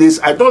like this,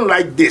 I don't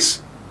like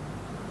this.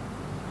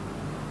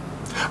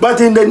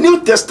 But in the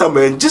New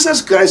Testament,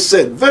 Jesus Christ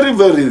said, very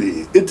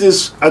verily, it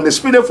is an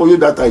expedient for you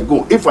that I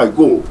go. If I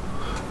go,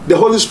 the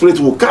Holy Spirit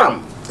will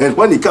come. And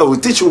when he comes, he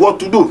will teach you what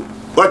to do.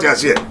 What you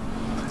say?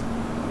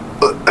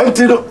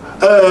 Until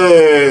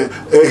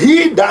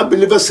he that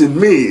believeth in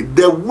me,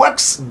 the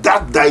works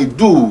that I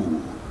do,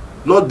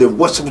 not the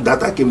worship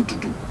that I came to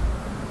do.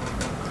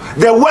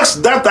 The works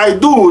that I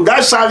do,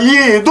 that shall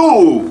ye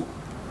do.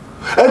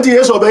 And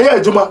yes, obey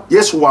Juma,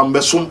 yes, one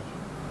besum.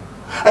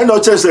 And the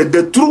church said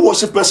the true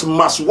worshippers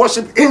must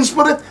worship in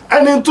spirit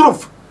and in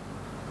truth.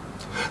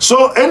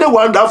 So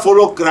anyone that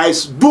follow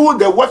Christ, do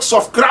the works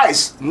of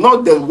Christ,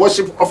 not the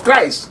worship of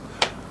Christ.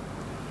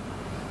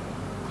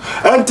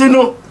 And you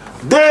know,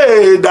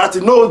 they that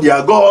know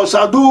their God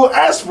shall do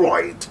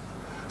exploit.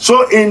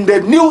 So in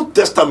the New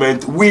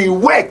Testament, we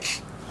work.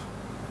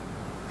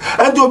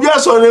 And to be a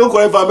sorry,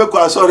 if I make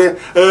a sorry,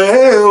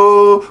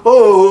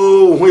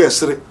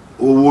 yes,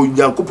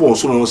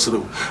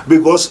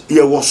 because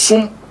there was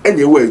some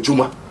anyway,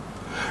 Juma.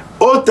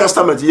 Old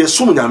Testament, yes,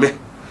 some yame.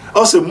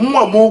 Also,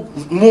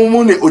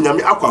 Mumuni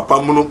Unyami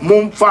Aquapamuno,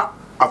 Mumfa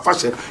a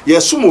fashion,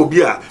 yes,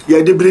 Sumobia,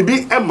 ye de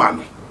Bıried a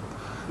man.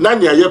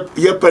 Nanya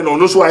ye pen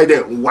on us why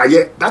there, why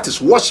that is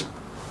worship.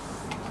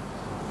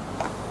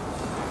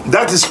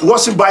 That is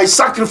worship by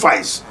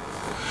sacrifice.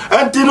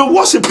 And you know,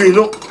 worship, you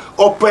know,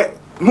 ope.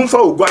 So in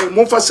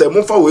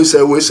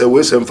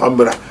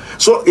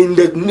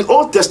the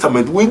Old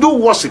Testament we do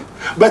worship,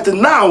 but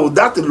now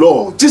that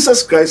law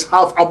Jesus Christ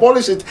have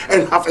abolished it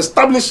and have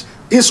established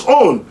his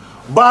own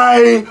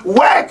by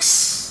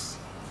works.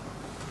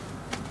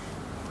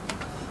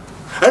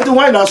 And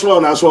why that's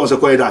one say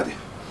quite daddy.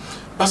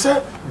 I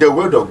said the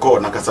word of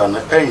God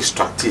nakasana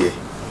instruct here.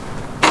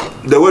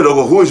 The word of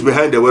God, who is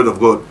behind the word of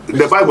God?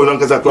 The Bible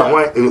nakasa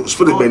why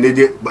spirit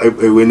benedi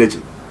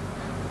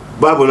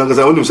Bible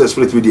nakasa only say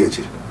spirit with the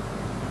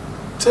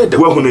say the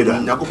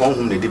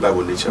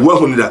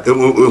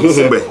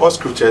all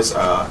scriptures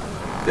are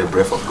the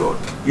breath of God.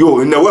 Yo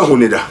in the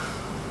wahunida.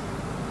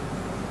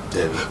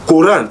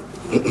 Quran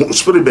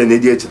spirit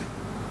benedi.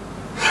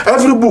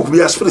 Every book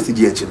we are spirit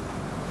the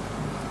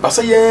but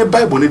say yeah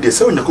Bible need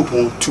say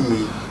Onyankopon to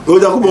me.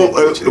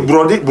 Onyankopon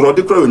brody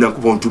cry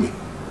Onyankopon to me.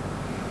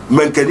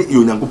 Menkani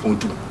Onyankopon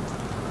to me.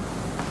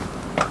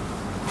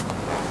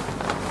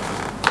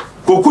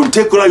 Kokun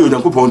take cry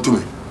Onyankopon to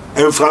me.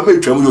 And from me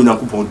twam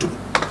Onyankopon to me.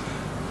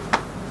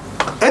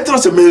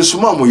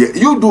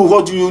 You do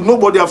what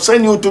nobody have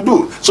sent you to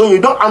do. So you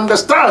don't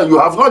understand. You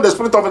have not the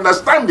spirit of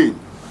understanding.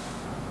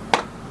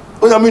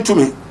 Onyame to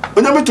me.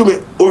 Onyame to me.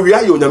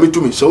 Owiya onyame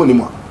to me. So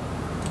anymore.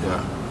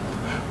 Yeah.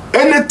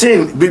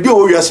 Anything bibi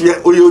owiya se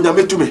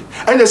onyame to me.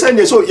 And they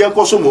say so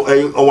yanko so mo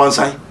on one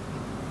side.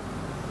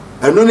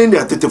 And no need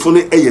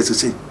telephone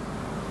sese.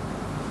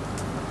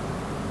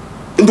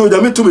 Ndo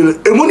onyame to me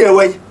emu na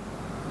ewe.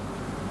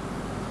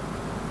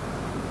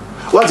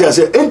 What I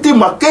say, enti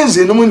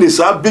Mackenzie no is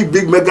a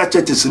big mega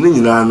churches in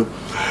England.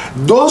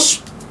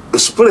 Those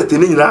spirit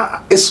in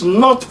England is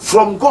not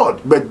from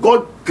God, but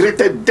God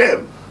created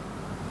them.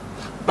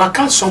 But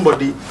can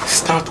somebody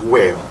start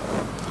well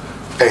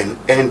and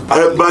end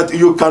badly? But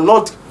you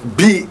cannot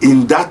be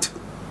in that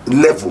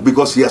level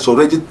because he has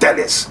already tell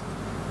us.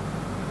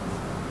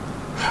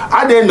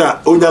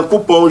 Adena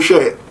Onyankopon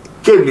share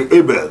Cain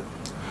Abel.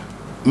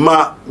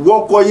 Ma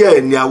woko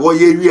ye ni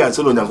awoye wi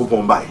anse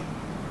Onyankopon bai.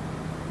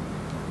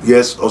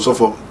 Yes, also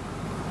for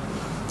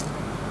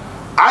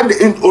and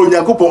in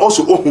Onyankopon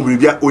also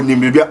ohumribia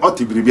onimribia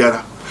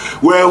otibribia.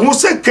 When who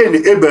say Cain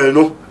Abel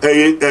no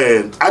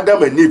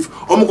Adam and Eve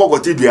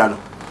omukokoti dua no.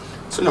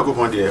 So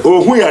Onyankopon dey.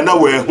 Ohu ya na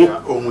we hu.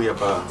 Ohu ya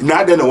pa. Na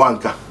ade na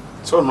wanka.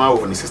 So no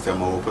our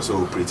system or person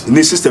operate.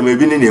 Ni system e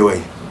bi ni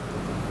way.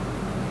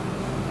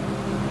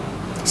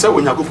 So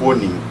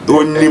Onyankopon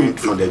onim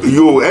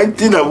yo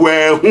enti na we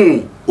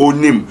hu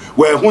onim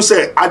we hu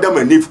say Adam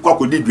and Eve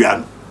kokodi dua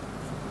no.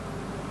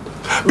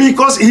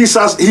 Because he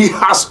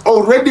has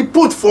already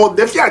put forth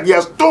the fear. He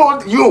has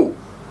told you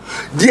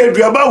dear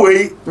Draba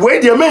way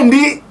dear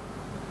Mendi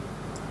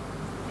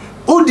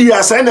Udi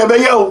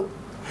Asana,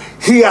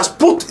 he has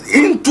put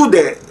into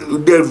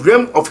the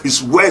realm of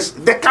his words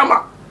the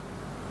Kama.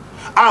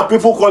 Our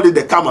people call it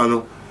the Kama,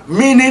 no?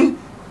 Meaning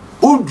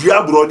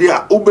Udia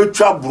Brodia,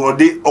 Ubetra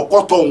Brode,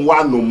 Okoton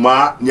Wano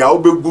Ma, Nya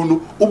Ubegunu,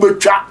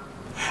 Ubetra.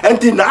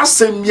 And in that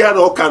same year,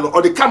 or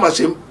the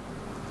Kamashim,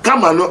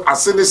 Kamano,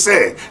 Asene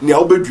say,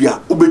 Nya Ubedria,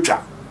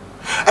 Ubetra.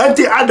 And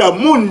the other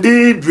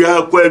Mundi,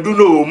 Dria,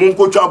 Queduno,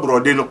 Munkocha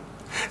Brodeno.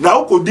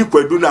 Now could di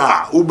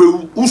Queduna,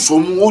 Ube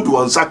Usum Udu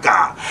on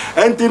Saka.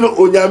 And then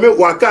Onyame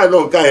Waka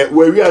no Kai,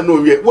 where we are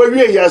no yet, where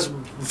he has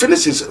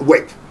finished his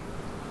work.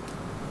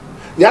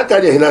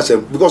 Nyakanya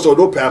Hinasem, because of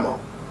no Pama.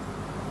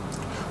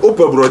 Ope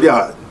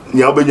Brodia,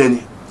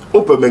 Nyabenyani,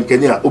 Ope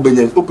Menkenia,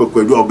 Obenyan, Ope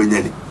Quedu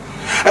Obenyani.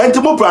 And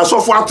to Mopa so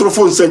far through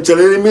phone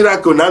century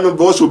miracle, none of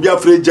us will be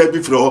afraid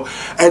Jebby Fro,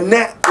 and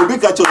then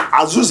Ubikato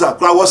Azusa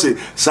Kra was it,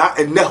 sir,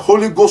 and the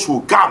Holy Ghost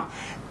will come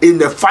in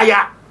the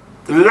fire,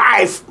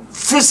 life,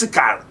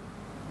 physical,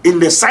 in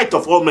the sight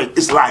of all men.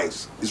 It's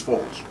lies, it's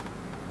false.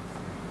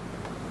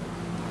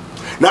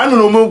 Now,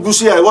 no more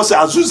Gusi, I was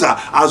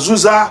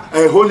Azusa,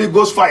 and Holy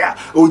Ghost fire,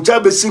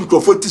 Ojabe Sim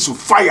prophetic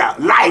fire,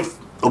 life,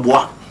 of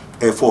what?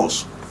 A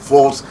false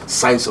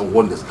signs and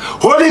wonders.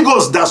 Holy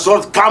Ghost does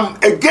not come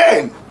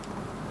again.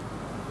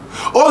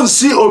 On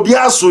si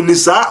obiasu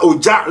nisa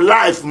oja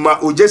life ma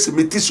oje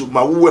semitisu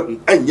ma wuwe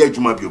enye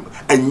adwuma biom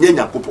enye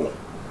Nyankopon.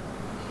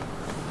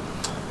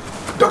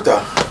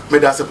 Doctor,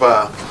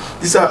 Medasepa,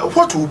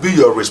 what will be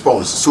your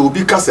response? So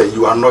because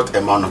you are not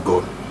a man of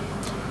God.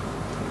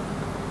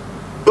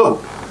 Oh,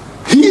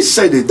 he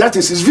said it, that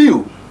is his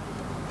view.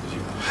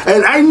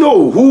 And I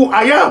know who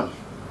I am.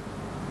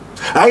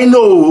 I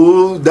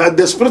know that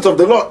the Spirit of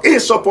the Lord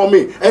is upon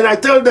me, and I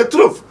tell the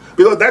truth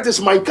because that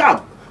is my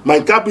cap. My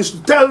cap is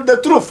to tell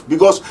the truth,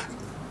 because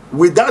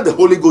without the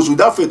Holy Ghost,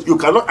 without faith, you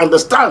cannot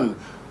understand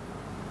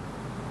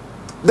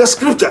the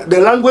scripture, the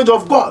language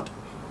of God.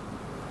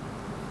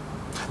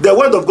 The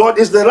word of God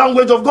is the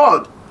language of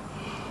God.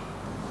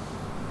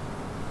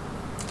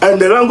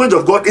 And the language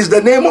of God is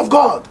the name of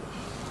God.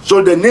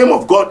 So the name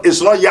of God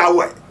is not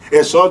Yahweh.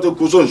 It's not the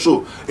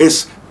Kuson,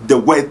 it's the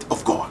word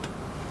of God.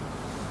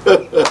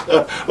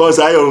 Was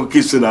I am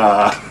kissing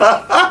her?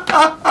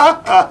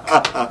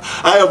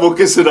 I am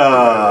kissing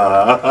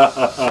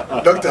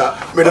her. Doctor,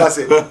 may I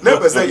say,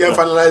 never say you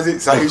finalize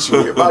it,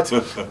 issue, but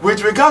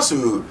with regards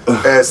to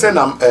send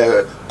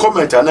a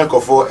comment and echo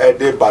for a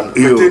day ban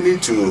pertaining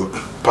to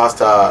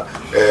Pastor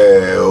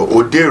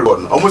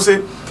Oderon, almost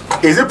say,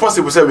 is it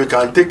possible say we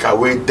can take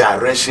away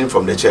direction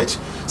from the church?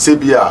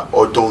 Sebia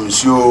or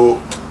Tonsio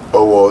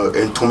or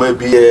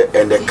Entomebie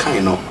and the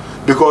kind of.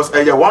 Because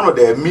one of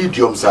the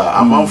mediums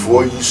are among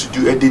for used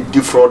to do edit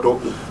defraud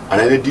and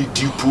edit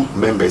dupe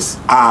members.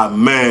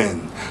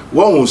 Amen.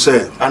 One will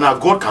say, and our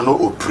God cannot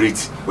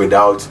operate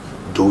without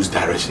those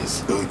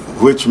directions.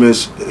 Which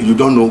means you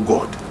don't know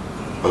God.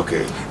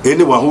 Okay.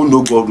 Anyone who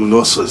knows God will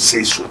not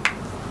say so.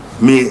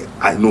 Me,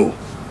 I know.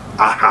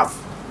 I have.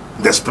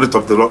 The Spirit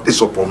of the Lord is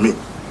upon me.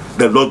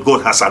 The Lord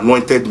God has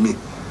anointed me.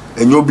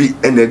 And you'll be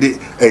any day,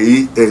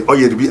 or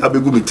you'll be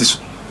abegumitis.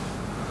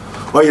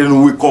 Or you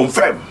will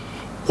confirm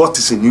what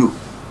is in you.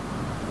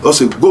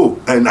 Also go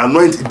and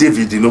anoint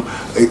David,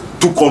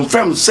 to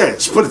confirm, say,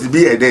 Spirit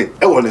be a day.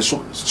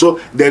 So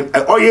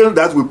the oil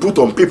that we put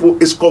on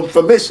people is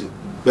confirmation,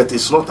 but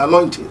it's not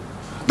anointing.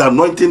 The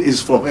anointing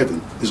is from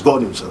heaven. It's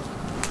God Himself.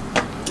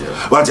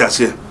 Yeah. What I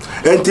say,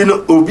 and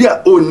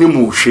obia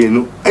onimu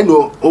sheno,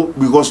 and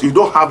because you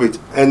don't have it,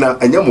 and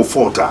yamu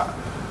faulta.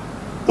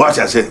 What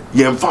I say,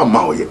 yemfa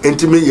maoye,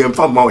 and me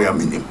yemfa maoya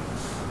minim.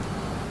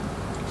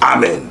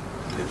 Amen.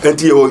 And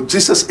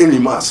Jesus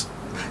elimas.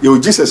 You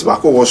Jesus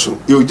back also.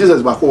 You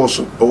Jesus back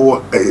also.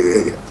 Oh,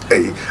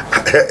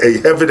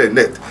 a heaven and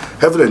net.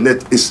 Heaven and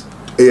net is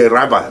a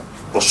rabbi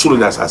or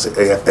soon as I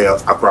say a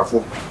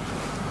crafo.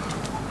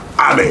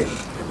 Amen.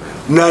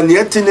 Na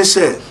nietine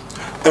say,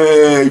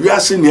 you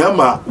are seeing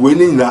Yama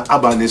winning na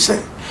abane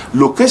say,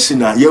 location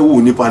na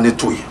yewu nipa ne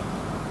toy.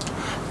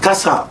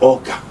 Kasa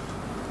oka.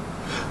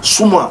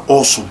 Suma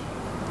also.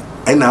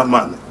 Ena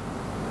man.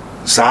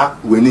 Sa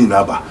winning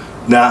naba.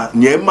 Na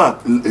nyema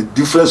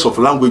difference of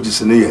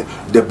languages in here,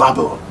 the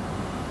Babylon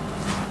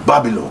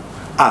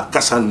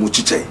kasan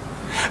muchiche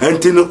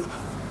entino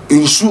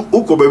insu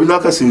uko baby na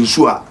kasa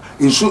insu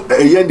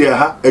yende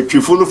ha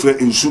etwefo no fra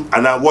insu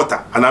ana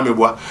water ana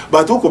meboa,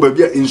 but uko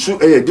baby insu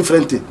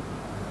different thing.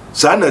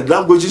 So na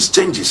languages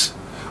changes.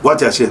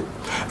 What I say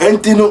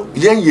entino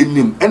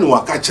yenim and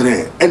waka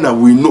kire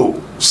and we know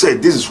say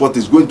this is what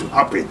is going to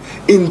happen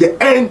in the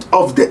end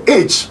of the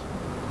age.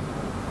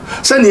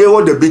 Send here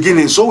the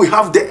beginning, so we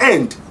have the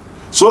end.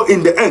 So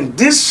in the end,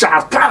 this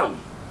shall come.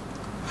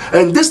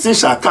 And this thing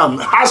shall come,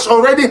 has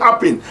already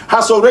happened,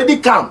 has already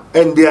come,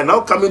 and they are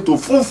now coming to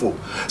fulfill.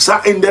 So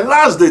in the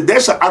last day, there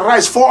shall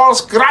arise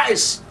false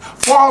Christ,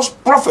 false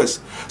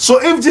prophets.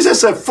 So if Jesus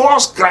said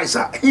false Christ,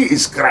 he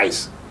is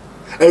Christ.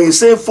 And he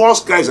said false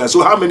Christ,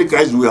 so how many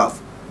Christs do we have?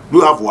 Do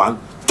we have one?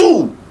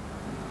 Two.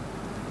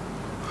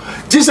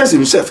 Jesus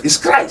himself is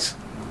Christ.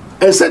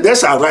 and said there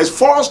shall rise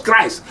false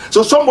Christ.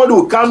 So somebody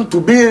will come to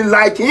be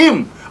like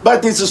him,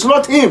 but it is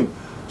not him.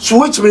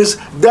 So which means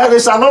there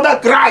is another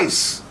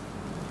Christ.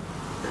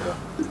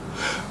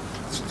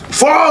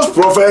 False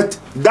prophet,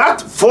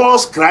 that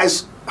false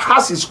Christ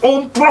has his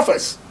own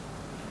prophets.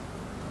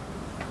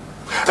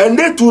 And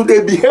they too,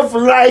 they behave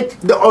like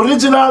the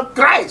original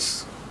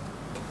Christ.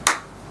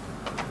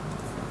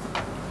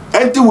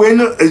 And when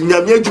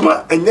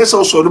Nyamejuma and yes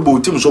also the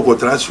team so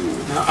contrast you.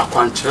 A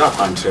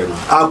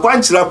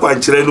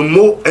quanchera No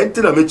more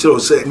enter the metro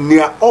say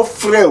near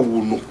offre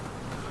no.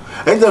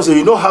 And then say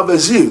you don't have a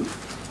zeal.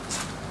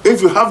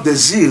 If you have the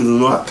zeal,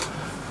 no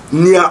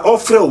near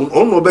offre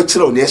on no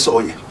better on yes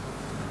or ye.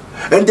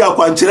 And the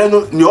aquanchera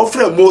no near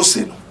offre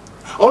Mose.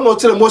 On no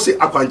tell Mose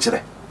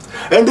aquanchera.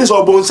 And this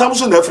obon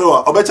Samson efre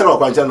or better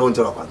aquanchera no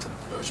tell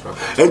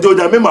aquanchera. And do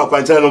the mema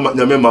aquanchera no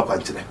nyamema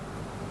aquanchera.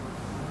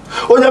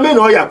 Onyame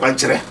na oya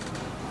kwankyere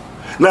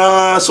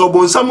na so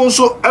bonsam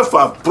nso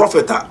efa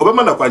profeta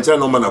obema na kwankyere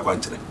na na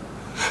kwankyere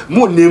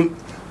munim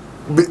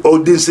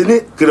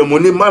odinsini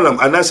kremoni malam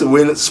anase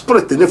we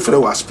spirit ne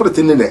frewa spirit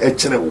ne na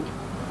ekyere wo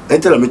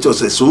entela me cho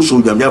se so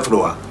onyame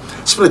afrewa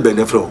spirit be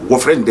ne frewa wo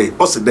friend dey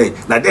o se dey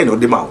na dey no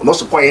dey ma no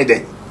so kwaye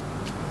dey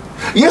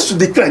yesu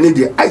declare ne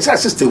dey Isaiah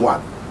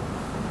 61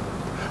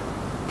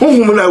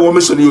 Who na wo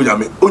me so ni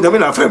onyame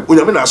na frem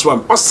onyame na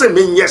aswam o se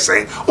me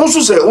nyese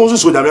onso se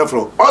onyame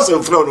afro o se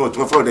frem no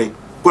to frem den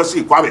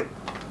kwasi kwame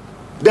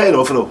den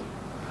no frem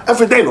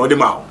every day no de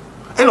ma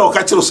e na o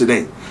ka kiro se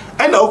den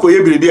e na o ko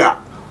ye biribi a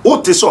o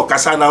te so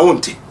kasa na o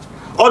nti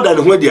o da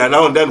ne ho dia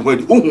na o da ne ho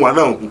di ohu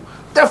ana ohu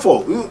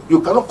therefore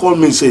you cannot call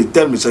me say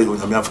tell me say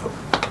onyame afro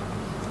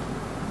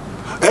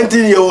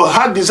until your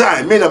heart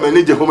desire me na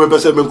manage home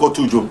person me ko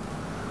tu jom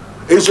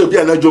e so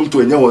bia na jom to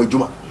enye wo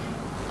adwuma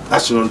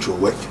that's not true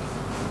work.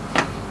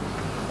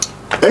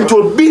 And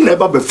to be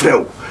never be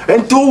frail.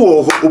 And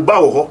to uba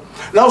ho.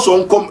 Now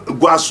so come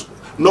guas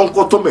non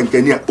koto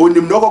menkenia.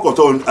 Onim no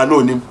koto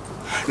anonim.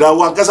 Na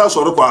wankasa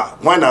soro kwa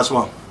wan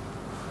asma.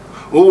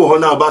 O ho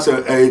na ba se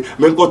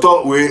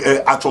menkoto we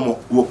atomo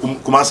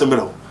kuma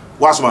semero.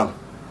 Wasman.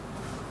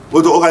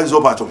 What the organize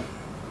of atom.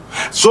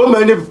 So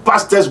many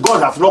pastors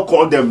God have not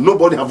called them.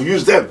 Nobody have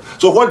used them.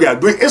 So what they are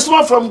doing is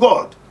not from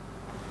God.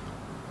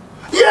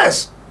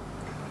 Yes.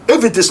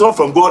 If it is not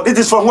from God, it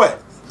is from where?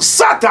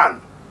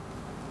 Satan.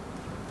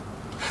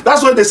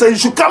 That's why they say you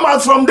should come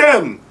out from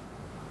them.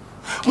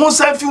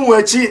 Musa fi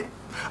wechi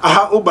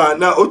aha oba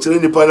na o chere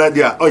nipa na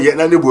dia o ye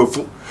na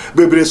nebuafu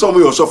bebre so mo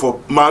yo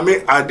sofo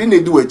maame ade na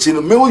di wechi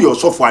no me wo yo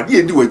sofo ade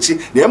edi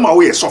wechi na e ma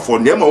wo ye sofo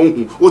na e ma wo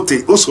hu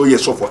ote o so ye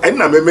sofo en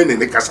na me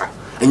ne kasa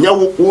enya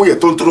wo ye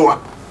tontrowa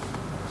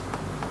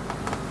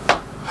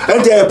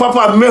and the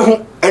papa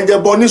mehu and the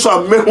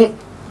boniso mehu.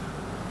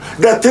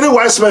 The three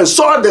wise men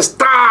saw the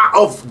star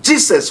of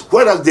Jesus,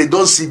 whereas they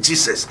don't see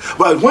Jesus.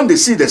 But when they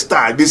see the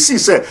star, they see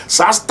say,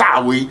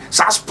 star way,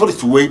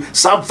 spirit way,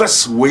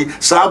 verse way,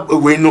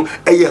 way no.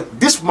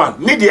 This man,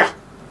 Nidia.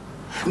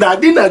 Now,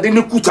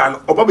 didn't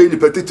kutan, obey the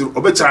petition,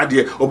 obey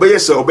chardia, obey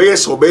yes.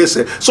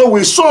 So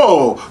we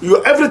saw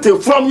you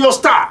everything from your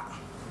star.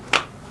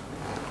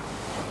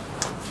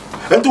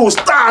 And to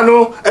star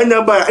no, and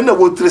the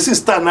will trace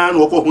star now,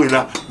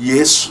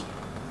 yes.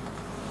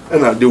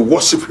 And they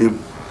worship him.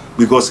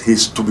 Because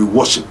he's to be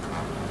worshipped.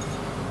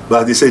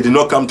 But they say he did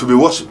not come to be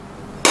worshipped.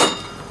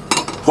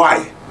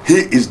 Why? He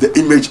is the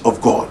image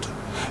of God.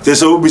 They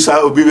say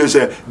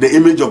the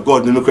image of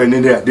God.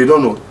 They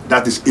don't know.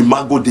 That is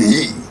imago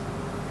Dei.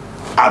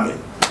 Amen.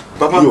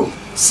 Papa,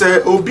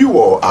 say obi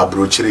wo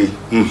abrochiri.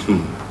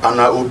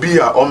 Ana obi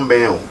a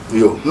omben.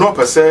 No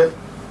per se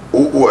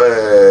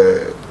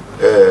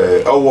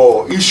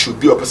our issue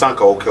be a person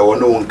ka okay or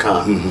no one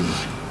can.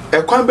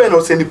 E kwan be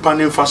no say ni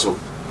panin faso.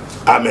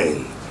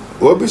 Amen.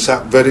 Well, it's a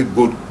very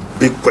good,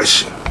 big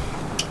question.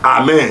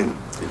 Amen.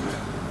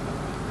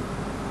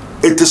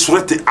 It is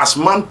written, as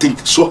man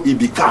thinks, so he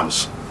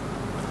becomes.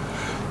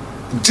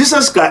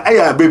 Jesus Christ,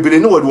 I baby,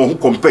 no one who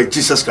compare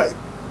Jesus Christ.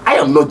 I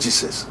am not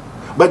Jesus.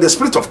 But the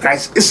Spirit of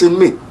Christ is in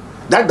me.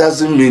 That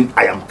doesn't mean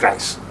I am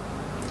Christ.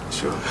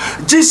 Sure.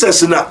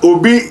 Jesus na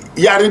obi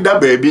yarida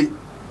baby.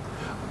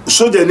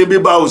 So the nebi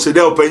ba o se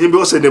de open bi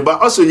o se ne ba.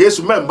 Also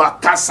Yesu member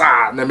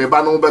kasa na me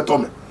ba no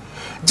betome.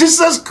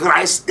 Jesus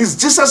Christ,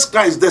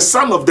 the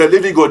Son of the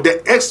living God,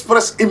 the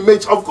express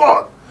image of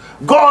God.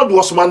 God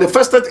was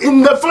manifested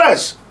in the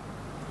flesh.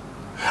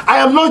 I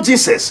am not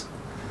Jesus.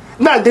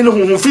 Now, then,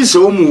 who fish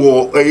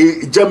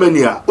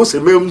Germany, o se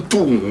mem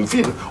tu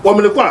fin, o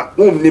me kwa,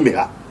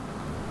 nimea.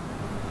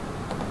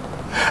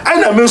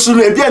 And I mention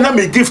a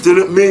me gift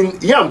mean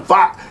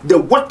yampa the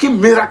working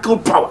miracle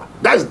power.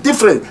 That's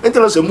different.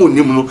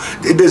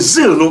 The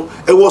zeal, no,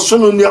 it was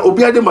so near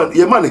Obiademan,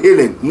 your man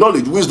healing,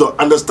 knowledge, wisdom,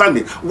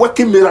 understanding,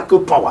 working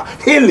miracle power,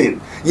 healing.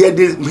 Yeah,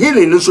 the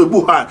healing is so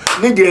buha,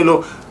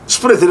 Nidiano,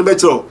 spirit in the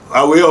metro,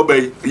 away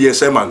obey,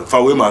 yes, man,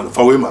 for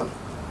women.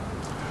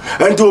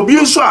 And to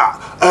be sure,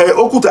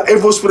 Okuta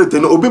evil spirit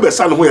and Obi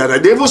San where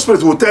the evil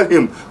spirit will tell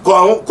him,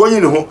 go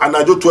in home and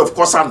I do 12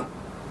 Kosan.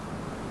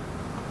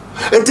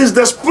 It is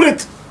the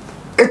spirit.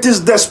 It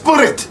is the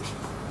spirit.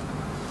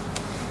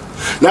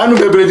 na anu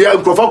bebre dia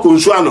nkrofo ko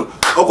nsu ano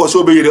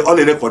okoso be yire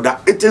on ne koda.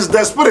 It is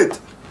the spirit.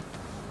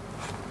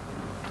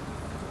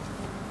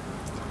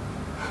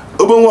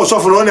 Obo so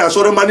for only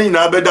asore mani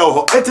na beda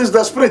ho. It is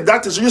the spirit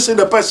that is using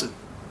the person.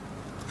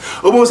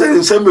 Obo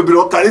say same bebre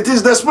o can, it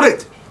is the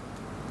spirit.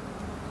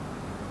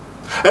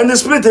 And the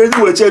spirit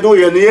edu we che do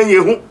ye ne ye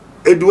hu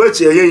edu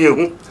eche ye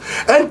hu.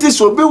 Enti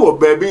so be wo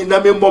baby na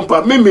me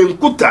mbompa me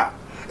nkuta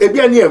ebi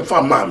ani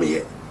emfa maame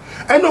ye.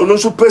 And no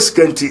so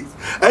peskanti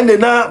and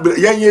na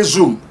ye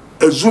zoom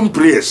a zoom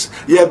prayers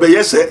ye be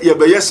yes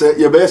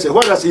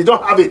what does you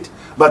don't have it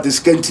but it's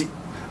scanty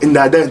in the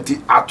identity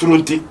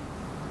atrunti.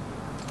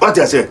 What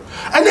I say?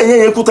 And then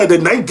ye kuta the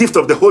ninth gift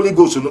of the Holy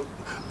Ghost no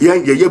ye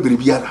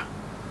biribiara.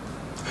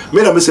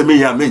 Me na me se me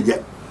ya me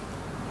ye.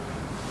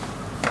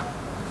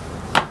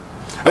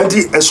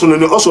 Anti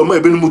esono also ma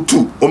ebenu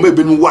 2 o ma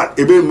ebenu 1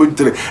 ebenu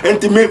 3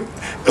 enti me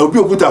obi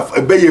okuta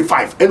beye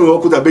 5 enu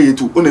okuta beye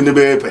 2 one ne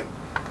beye pe.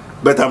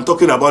 But I'm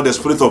talking about the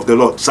spirit of the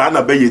Lord.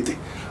 Sana beyete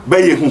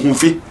beye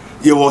huhufi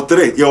ye wo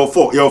 3 ye wo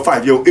 4 ye wo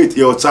 5 ye wo 8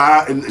 ye wo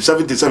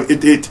 77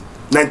 88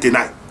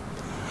 99.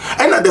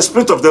 And at the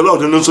spirit of the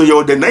Lord and also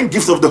you the 9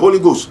 gifts of the Holy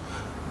Ghost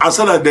and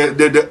sana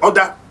the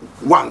other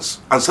ones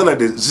and sana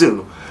the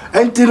zeal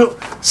until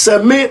se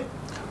me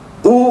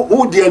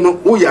o de no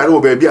o yare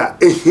o ba bia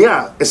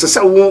ehia esese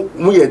wo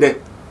mu ye de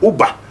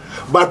uba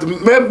but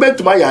me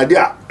to my yade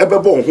a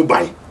ebebo ho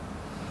ban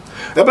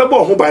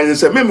ebebo ho ban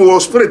se me wo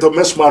spirit of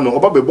mesman no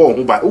oba bebo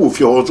ho ban wo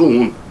fi o so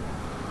hu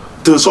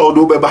to so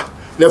do beba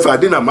na fa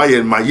de na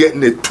maye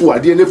ne tu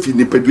ade ne fi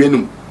ni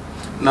peduanum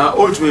na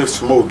ultimate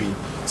small bi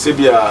se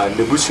bia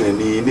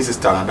nebusuani ni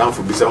sister na dan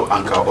for bisa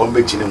anka on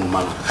be gine mu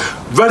ma.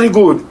 Very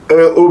good.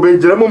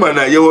 Obejire mu ma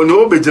na ye wo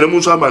no obejire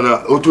mu so ama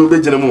na otu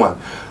obejire mu ma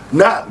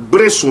na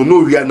breso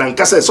no wia na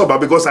nkasa so ba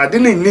because I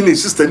didn't need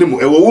sister ni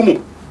mu e wo mu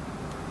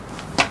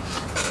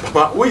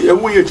papa we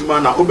ye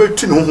juma na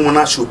obetu ne ho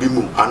na shobi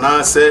mu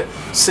ana se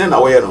na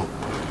we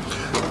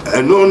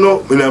no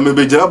no na me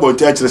bejira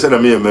bonti a kire se na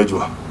me ye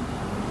majua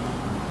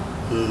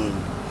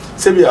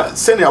sebia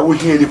se na wo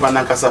hie ni pa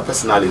na nkasa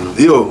personally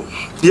no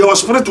your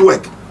spirit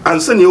work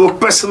and se your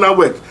personal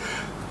work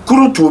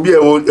kuru to bi e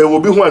wo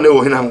bi ho ana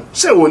wo hina ho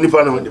se wo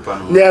nipa no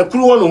na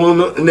kuru wo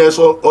no na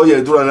so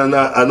oye dura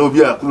na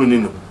anobi a kuru ni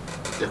no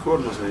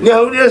ne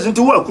awuye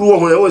sinti wo akuru wo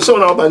ho so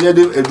na ba ne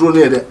de eduro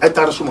ne de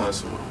etare so ma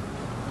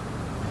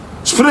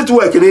spirit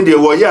work ni de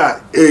wo ya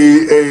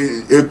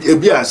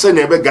bi a se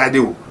na be guide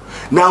wo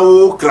na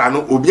wo kra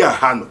no obi a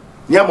ha no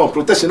nya mo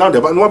protection na de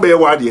ba no be ye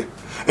wa de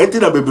enti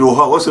na bebre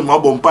ho wo se ma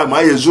bompa ma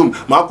ye zoom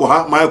ma ko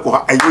ha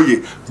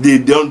ayeye they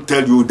don't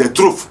tell you the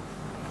truth.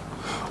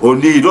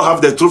 Only you don't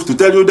have the truth to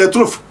tell you the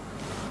truth.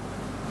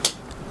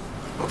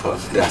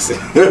 That's it.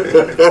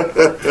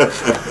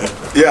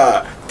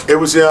 Yeah, it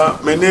was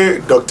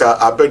many Dr.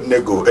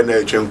 Abednego and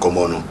a train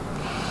common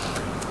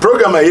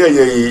program.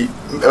 Ye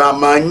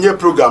manye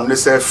program ne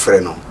se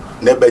freno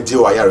ne beji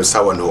wa yare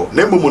sawa no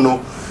ne mumuno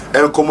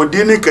en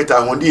komodini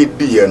keta hondi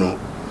di no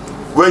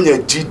gwenya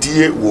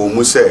gidie wo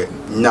mu se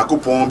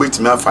nyakopon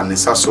betimi afa ne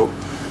saso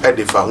e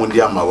de fa hondi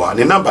amawa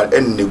ne number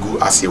en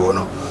negu ase wo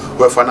no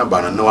we fa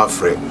number no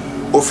afre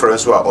o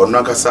friends wa ono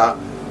akasa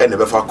e ne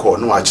be fa call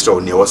no a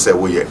kire ne wo se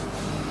wo ye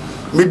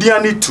media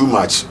need too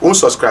much on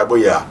subscribe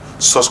ya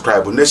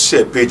subscribe na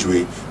share page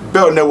we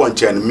bell na one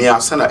channel me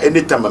asana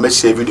anytime I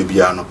share video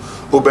bia no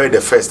obey the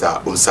first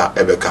unsa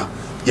ebeka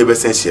ye be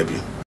sen share bi